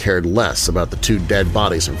couldn't have cared less about the 2 dead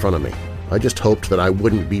bodies in front of me. I just hoped that I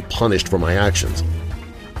wouldn't be punished for my actions.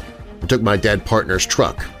 I took my dead partner's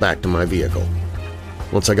truck back to my vehicle.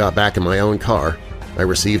 Once I got back in my own car, I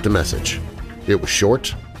received a message. It was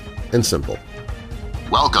short and simple.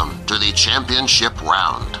 Welcome to the championship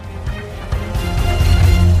round.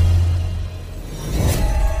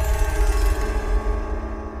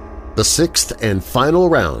 The 6th and final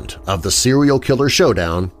round of the Serial Killer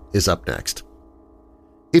Showdown is up next.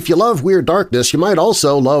 If you love Weird Darkness, you might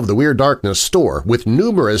also love the Weird Darkness store with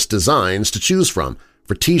numerous designs to choose from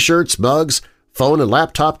for t-shirts, mugs, phone and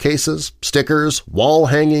laptop cases, stickers, wall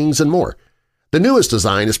hangings, and more. The newest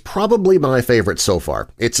design is probably my favorite so far.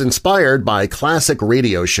 It's inspired by classic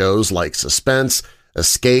radio shows like Suspense,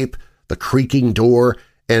 Escape, The Creaking Door,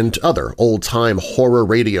 and other old-time horror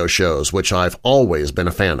radio shows which I've always been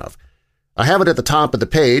a fan of. I have it at the top of the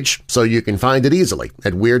page, so you can find it easily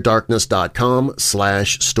at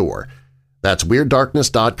WeirdDarkness.com/store. That's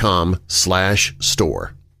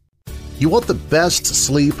WeirdDarkness.com/store. You want the best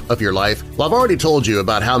sleep of your life? Well, I've already told you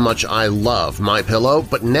about how much I love MyPillow,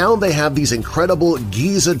 but now they have these incredible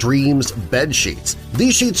Giza Dreams bed sheets.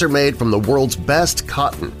 These sheets are made from the world's best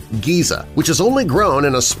cotton, Giza, which is only grown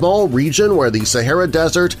in a small region where the Sahara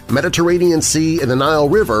Desert, Mediterranean Sea, and the Nile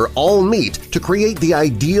River all meet to create the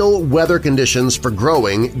ideal weather conditions for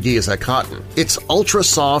growing Giza cotton. It's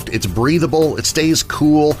ultra-soft, it's breathable, it stays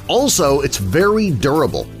cool. Also, it's very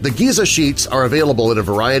durable. The Giza sheets are available in a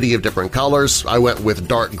variety of different colors. I went with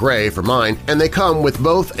dark gray for mine, and they come with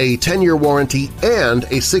both a 10-year warranty and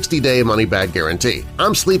a 60-day money-back guarantee.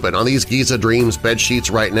 I'm sleeping on these Giza Dreams bed sheets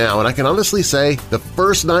right now, and I can honestly say the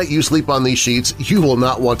first night you sleep on these sheets, you will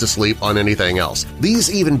not want to sleep on anything else.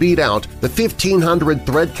 These even beat out the 1,500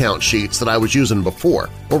 thread count sheets that I was using before.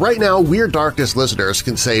 Well, right now, Weird Darkness listeners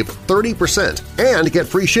can save 30% and get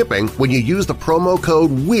free shipping when you use the promo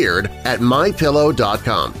code WEIRD at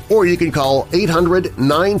MyPillow.com. Or you can call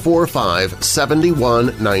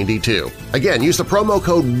 800-945-7192. Again, use the promo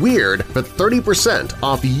code WEIRD for 30%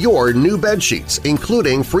 off your new bed sheets,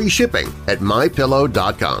 including free shipping at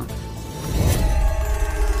MyPillow.com.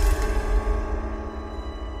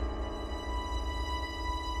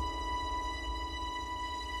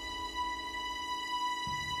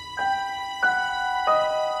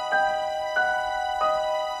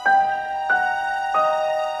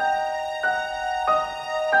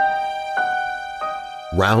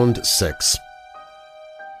 Round 6.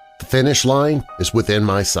 The finish line is within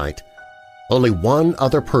my sight. Only one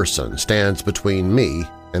other person stands between me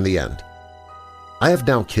and the end. I have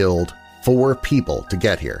now killed 4 people to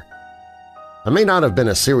get here. I may not have been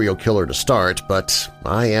a serial killer to start, but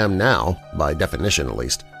I am now, by definition at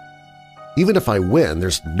least. Even if I win,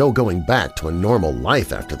 there's no going back to a normal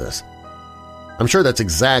life after this. I'm sure that's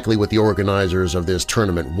exactly what the organizers of this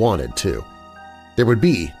tournament wanted, too. There would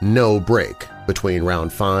be no break between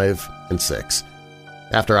round 5 and 6.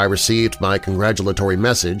 After I received my congratulatory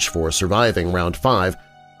message for surviving round 5,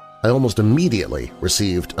 I almost immediately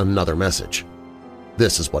received another message.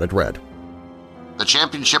 This is what it read. The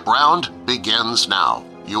championship round begins now.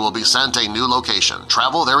 You will be sent a new location.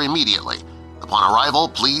 Travel there immediately. Upon arrival,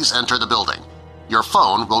 please enter the building. Your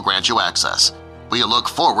phone will grant you access. We look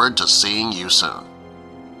forward to seeing you soon.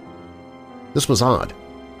 This was odd.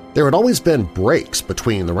 There had always been breaks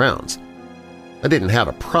between the rounds. I didn't have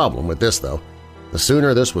a problem with this, though. The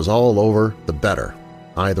sooner this was all over, the better,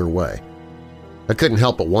 either way. I couldn't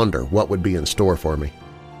help but wonder what would be in store for me.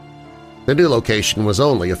 The new location was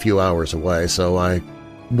only a few hours away, so I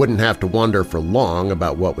wouldn't have to wonder for long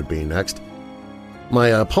about what would be next. My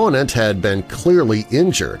opponent had been clearly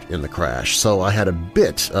injured in the crash, so I had a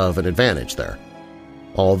bit of an advantage there,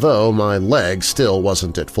 although my leg still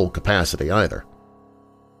wasn't at full capacity either.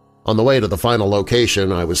 On the way to the final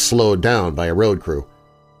location, I was slowed down by a road crew.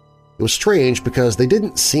 It was strange because they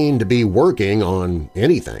didn't seem to be working on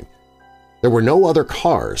anything. There were no other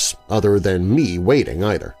cars other than me waiting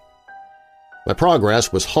either. My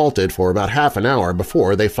progress was halted for about half an hour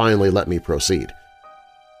before they finally let me proceed.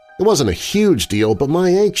 It wasn't a huge deal, but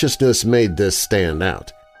my anxiousness made this stand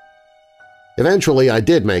out. Eventually, I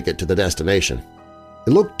did make it to the destination.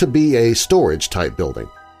 It looked to be a storage-type building.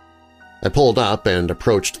 I pulled up and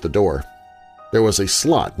approached the door. There was a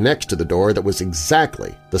slot next to the door that was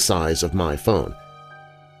exactly the size of my phone.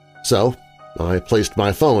 So I placed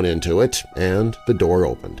my phone into it, and the door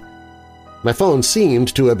opened. My phone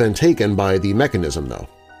seemed to have been taken by the mechanism, though.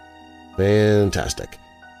 Fantastic.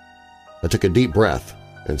 I took a deep breath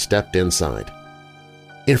and stepped inside.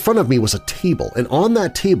 In front of me was a table, and on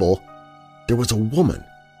that table there was a woman.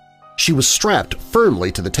 She was strapped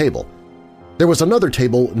firmly to the table. There was another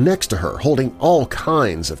table next to her holding all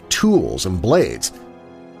kinds of tools and blades.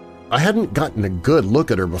 I hadn't gotten a good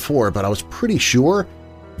look at her before, but I was pretty sure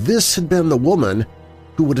this had been the woman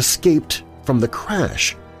who had escaped from the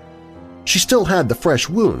crash. She still had the fresh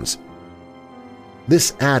wounds.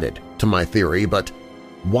 This added to my theory, but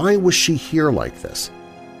why was she here like this?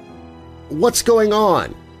 "What's going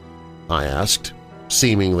on?" I asked,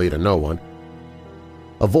 seemingly to no one.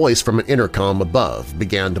 A voice from an intercom above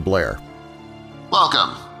began to blare.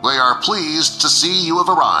 "Welcome. We are pleased to see you have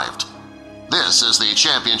arrived. This is the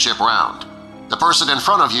championship round. The person in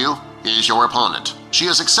front of you is your opponent. She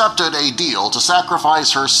has accepted a deal to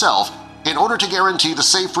sacrifice herself in order to guarantee the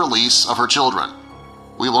safe release of her children.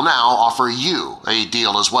 We will now offer you a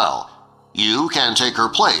deal as well. You can take her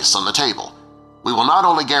place on the table. We will not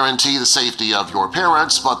only guarantee the safety of your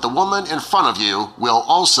parents, but the woman in front of you will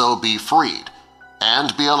also be freed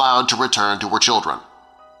and be allowed to return to her children.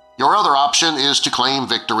 Your other option is to claim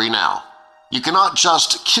victory now. You cannot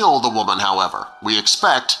just kill the woman, however. We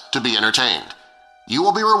expect to be entertained. You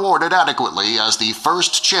will be rewarded adequately as the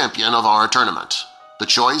first champion of our tournament. The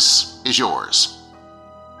choice is yours."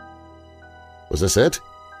 Was this it?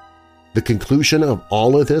 The conclusion of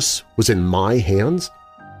all of this was in my hands?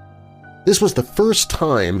 This was the first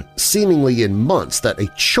time, seemingly in months, that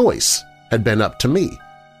a choice had been up to me.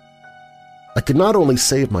 I could not only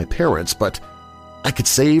save my parents, but I could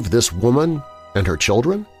save this woman and her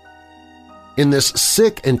children? In this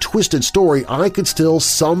sick and twisted story, I could still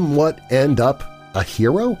somewhat end up a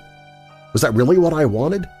hero? Was that really what I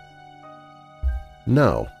wanted?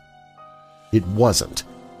 No, it wasn't.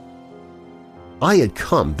 I had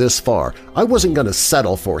come this far. I wasn't going to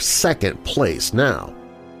settle for second place now.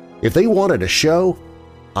 If they wanted a show,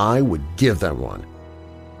 I would give them one.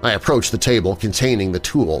 I approached the table containing the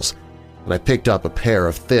tools, and I picked up a pair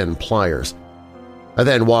of thin pliers. I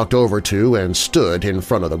then walked over to and stood in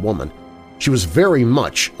front of the woman. She was very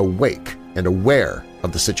much awake and aware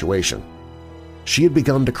of the situation. She had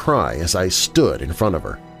begun to cry as I stood in front of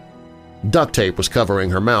her. Duct tape was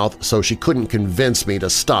covering her mouth, so she couldn't convince me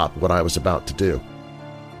to stop what I was about to do.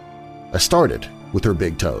 I started with her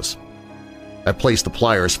big toes. I placed the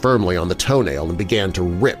pliers firmly on the toenail and began to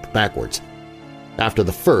rip backwards. After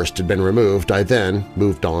the first had been removed, I then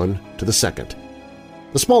moved on to the second.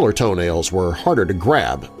 The smaller toenails were harder to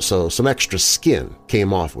grab, so some extra skin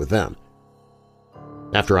came off with them.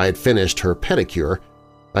 After I had finished her pedicure,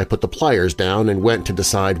 I put the pliers down and went to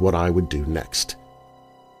decide what I would do next.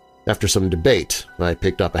 After some debate, I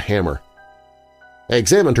picked up a hammer. I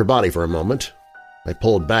examined her body for a moment. I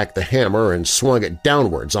pulled back the hammer and swung it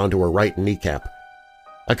downwards onto her right kneecap.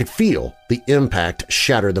 I could feel the impact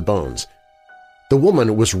shatter the bones. The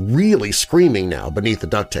woman was really screaming now beneath the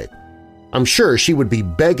duct tape. I'm sure she would be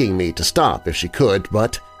begging me to stop if she could,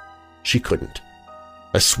 but she couldn't.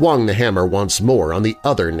 I swung the hammer once more on the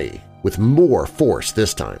other knee, with more force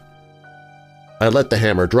this time. I let the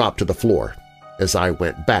hammer drop to the floor as I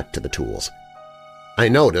went back to the tools. I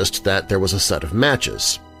noticed that there was a set of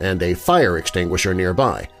matches and a fire extinguisher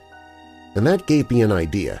nearby, and that gave me an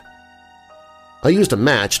idea. I used a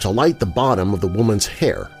match to light the bottom of the woman's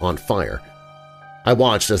hair on fire. I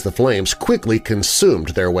watched as the flames quickly consumed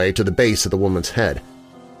their way to the base of the woman's head.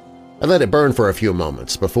 I let it burn for a few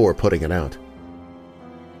moments before putting it out.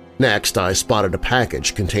 Next, I spotted a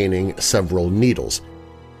package containing several needles.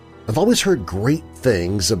 I've always heard great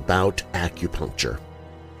things about acupuncture.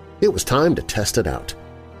 It was time to test it out.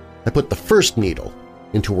 I put the first needle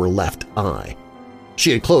into her left eye.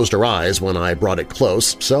 She had closed her eyes when I brought it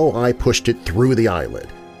close, so I pushed it through the eyelid.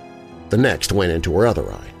 The next went into her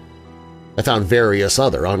other eye. I found various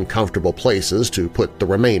other uncomfortable places to put the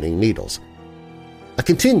remaining needles. I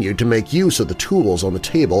continued to make use of the tools on the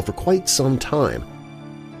table for quite some time.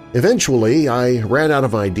 Eventually, I ran out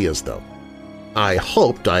of ideas, though. I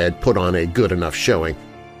hoped I had put on a good enough showing.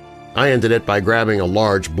 I ended it by grabbing a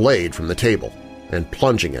large blade from the table and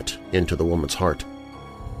plunging it into the woman's heart.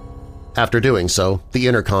 After doing so, the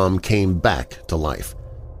intercom came back to life.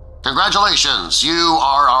 Congratulations, you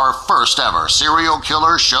are our first ever Serial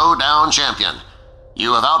Killer Showdown champion.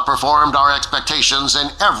 You have outperformed our expectations in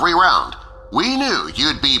every round. We knew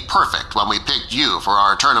you'd be perfect when we picked you for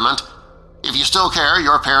our tournament. If you still care,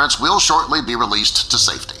 your parents will shortly be released to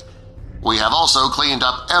safety. We have also cleaned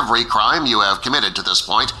up every crime you have committed to this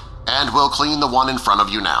point, and will clean the one in front of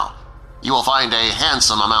you now. You will find a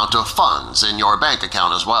handsome amount of funds in your bank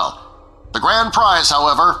account as well. The grand prize,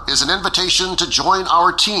 however, is an invitation to join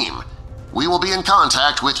our team. We will be in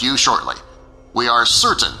contact with you shortly. We are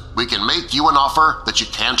certain we can make you an offer that you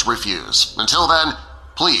can't refuse. Until then,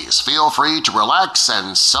 please feel free to relax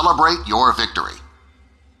and celebrate your victory.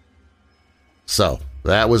 So,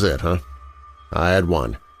 that was it, huh? I had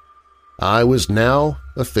won. I was now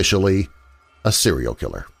officially a serial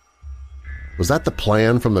killer. Was that the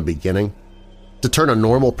plan from the beginning? To turn a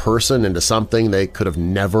normal person into something they could have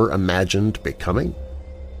never imagined becoming?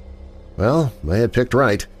 Well, they had picked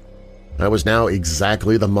right. I was now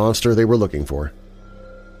exactly the monster they were looking for.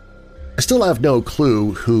 I still have no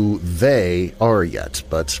clue who they are yet,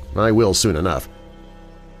 but I will soon enough.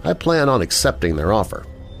 I plan on accepting their offer.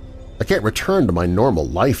 I can't return to my normal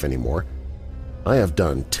life anymore. I have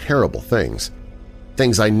done terrible things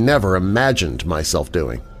I never imagined myself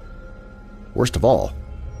doing. Worst of all,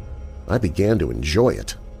 I began to enjoy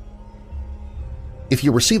it. If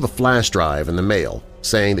you receive a flash drive in the mail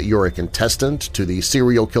saying that you're a contestant to the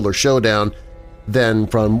Serial Killer Showdown, then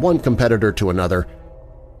from one competitor to another,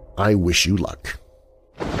 I wish you luck.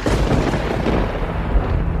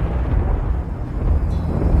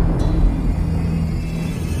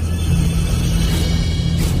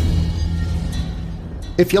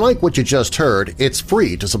 If you like what you just heard, it's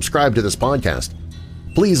free to subscribe to this podcast.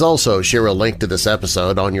 Please also share a link to this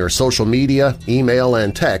episode on your social media, email,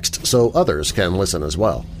 and text so others can listen as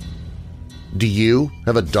well. Do you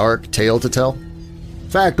have a dark tale to tell?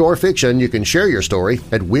 Fact or fiction, you can share your story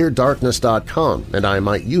at WeirdDarkness.com and I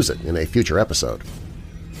might use it in a future episode.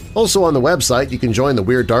 Also on the website, you can join the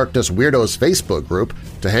Weird Darkness Weirdos Facebook group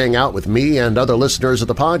to hang out with me and other listeners of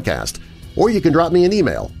the podcast, or you can drop me an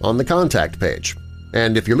email on the contact page.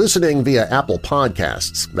 And if you're listening via Apple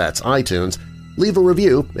Podcasts, that's iTunes, leave a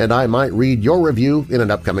review and I might read your review in an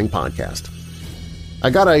upcoming podcast. I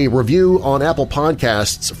got a review on Apple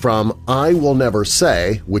Podcasts from I Will Never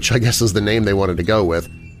Say, which I guess is the name they wanted to go with.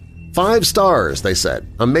 5 stars, they said.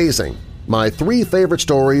 Amazing. My 3 favorite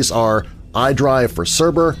stories are I Drive for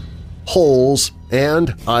Cerber, Holes,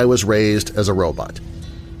 and I Was Raised as a Robot.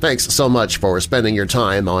 Thanks so much for spending your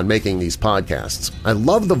time on making these podcasts. I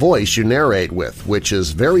love the voice you narrate with, which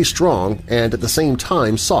is very strong and at the same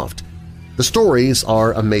time soft. The stories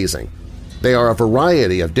are amazing. They are a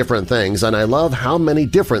variety of different things, and I love how many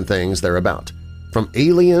different things they're about. From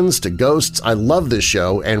aliens to ghosts, I love this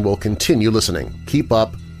show and will continue listening. Keep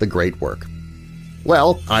up the great work.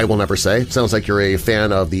 Well, I Will Never Say, sounds like you're a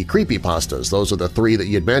fan of the creepypastas. Those are the 3 that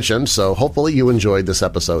you'd mentioned, so hopefully you enjoyed this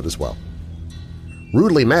episode as well.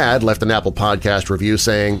 Rudely Mad left an Apple Podcast review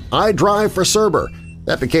saying, I Drive for Cerber.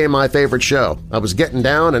 That became my favorite show. I was getting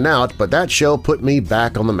down and out, but that show put me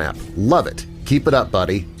back on the map. Love it. Keep it up,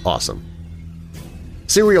 buddy. Awesome.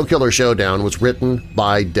 Serial Killer Showdown was written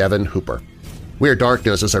by Devin Hooper. Weird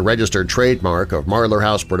Darkness is a registered trademark of Marlar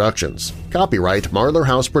House Productions. Copyright Marlar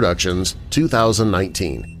House Productions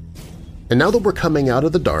 2019. And now that we're coming out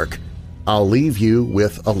of the dark, I'll leave you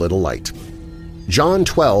with a little light. John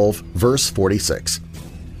 12, verse 46.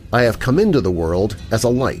 I have come into the world as a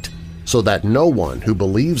light, so that no one who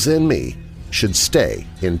believes in me should stay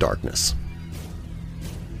in darkness.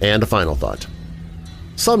 And a final thought.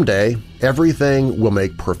 Someday, everything will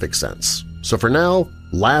make perfect sense. So for now,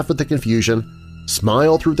 laugh at the confusion,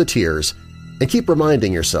 smile through the tears, and keep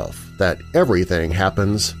reminding yourself that everything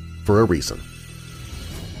happens for a reason.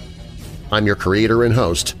 I'm your creator and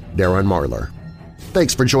host, Darren Marlar.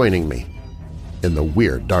 Thanks for joining me in the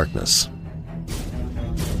Weird Darkness.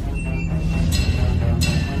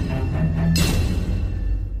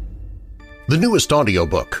 The newest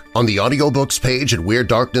audiobook on the audiobooks page at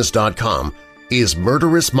WeirdDarkness.com is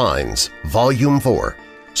Murderous Minds, Volume 4,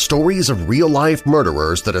 Stories of Real-Life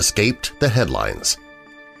Murderers That Escaped the Headlines.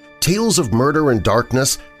 Tales of murder and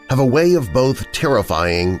darkness have a way of both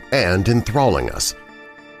terrifying and enthralling us.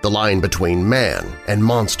 The line between man and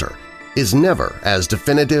monster is never as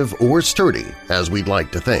definitive or sturdy as we'd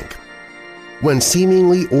like to think. When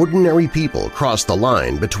seemingly ordinary people cross the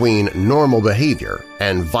line between normal behavior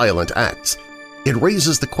and violent acts, it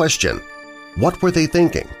raises the question, what were they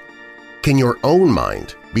thinking? Can your own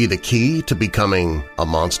mind be the key to becoming a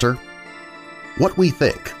monster? What we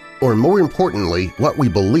think, or more importantly, what we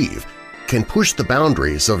believe, can push the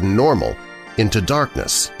boundaries of normal into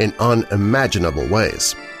darkness in unimaginable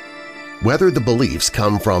ways. Whether the beliefs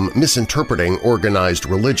come from misinterpreting organized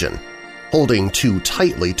religion, holding too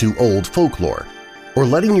tightly to old folklore, or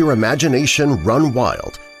letting your imagination run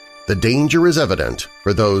wild, the danger is evident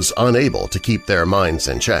for those unable to keep their minds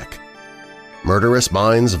in check. Murderous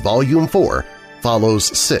Minds Volume 4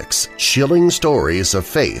 follows 6 chilling stories of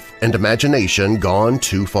faith and imagination gone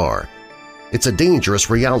too far. It's a dangerous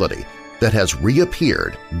reality that has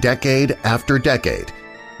reappeared decade after decade,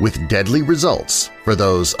 with deadly results for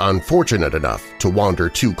those unfortunate enough to wander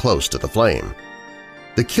too close to the flame.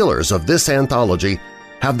 The killers of this anthology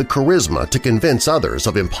have the charisma to convince others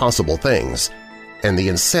of impossible things and the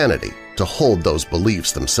insanity to hold those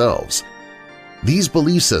beliefs themselves. These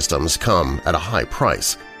belief systems come at a high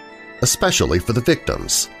price, especially for the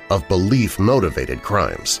victims of belief-motivated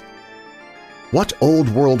crimes. What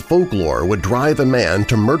old-world folklore would drive a man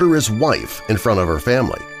to murder his wife in front of her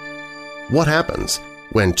family? What happens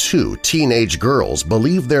when 2 teenage girls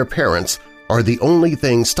believe their parents are the only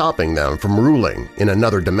thing stopping them from ruling in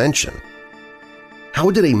another dimension? How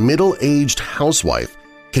did a middle-aged housewife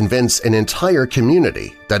convince an entire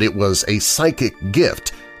community that it was a psychic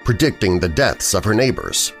gift predicting the deaths of her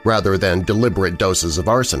neighbors rather than deliberate doses of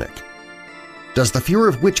arsenic? Does the fear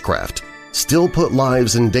of witchcraft still put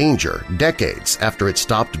lives in danger decades after it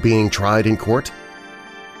stopped being tried in court?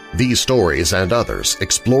 These stories and others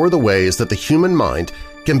explore the ways that the human mind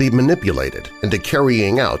can be manipulated into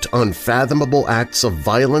carrying out unfathomable acts of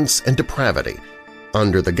violence and depravity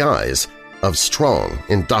under the guise of strong,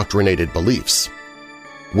 indoctrinated beliefs.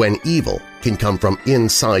 When evil can come from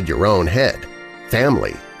inside your own head,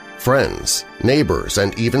 family, friends, neighbors,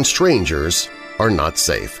 and even strangers are not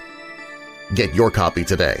safe. Get your copy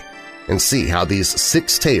today and see how these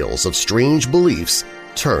 6 tales of strange beliefs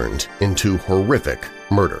turned into horrific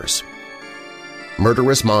murders.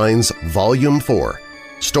 Murderous Minds Volume 4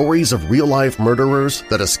 – Stories of Real-Life Murderers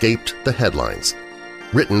That Escaped the Headlines.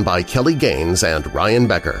 Written by Kelly Gaines and Ryan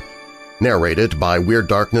Becker. Narrated by Weird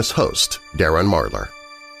Darkness host Darren Marlar.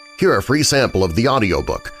 Hear a free sample of the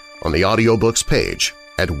audiobook on the audiobooks page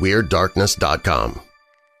at WeirdDarkness.com.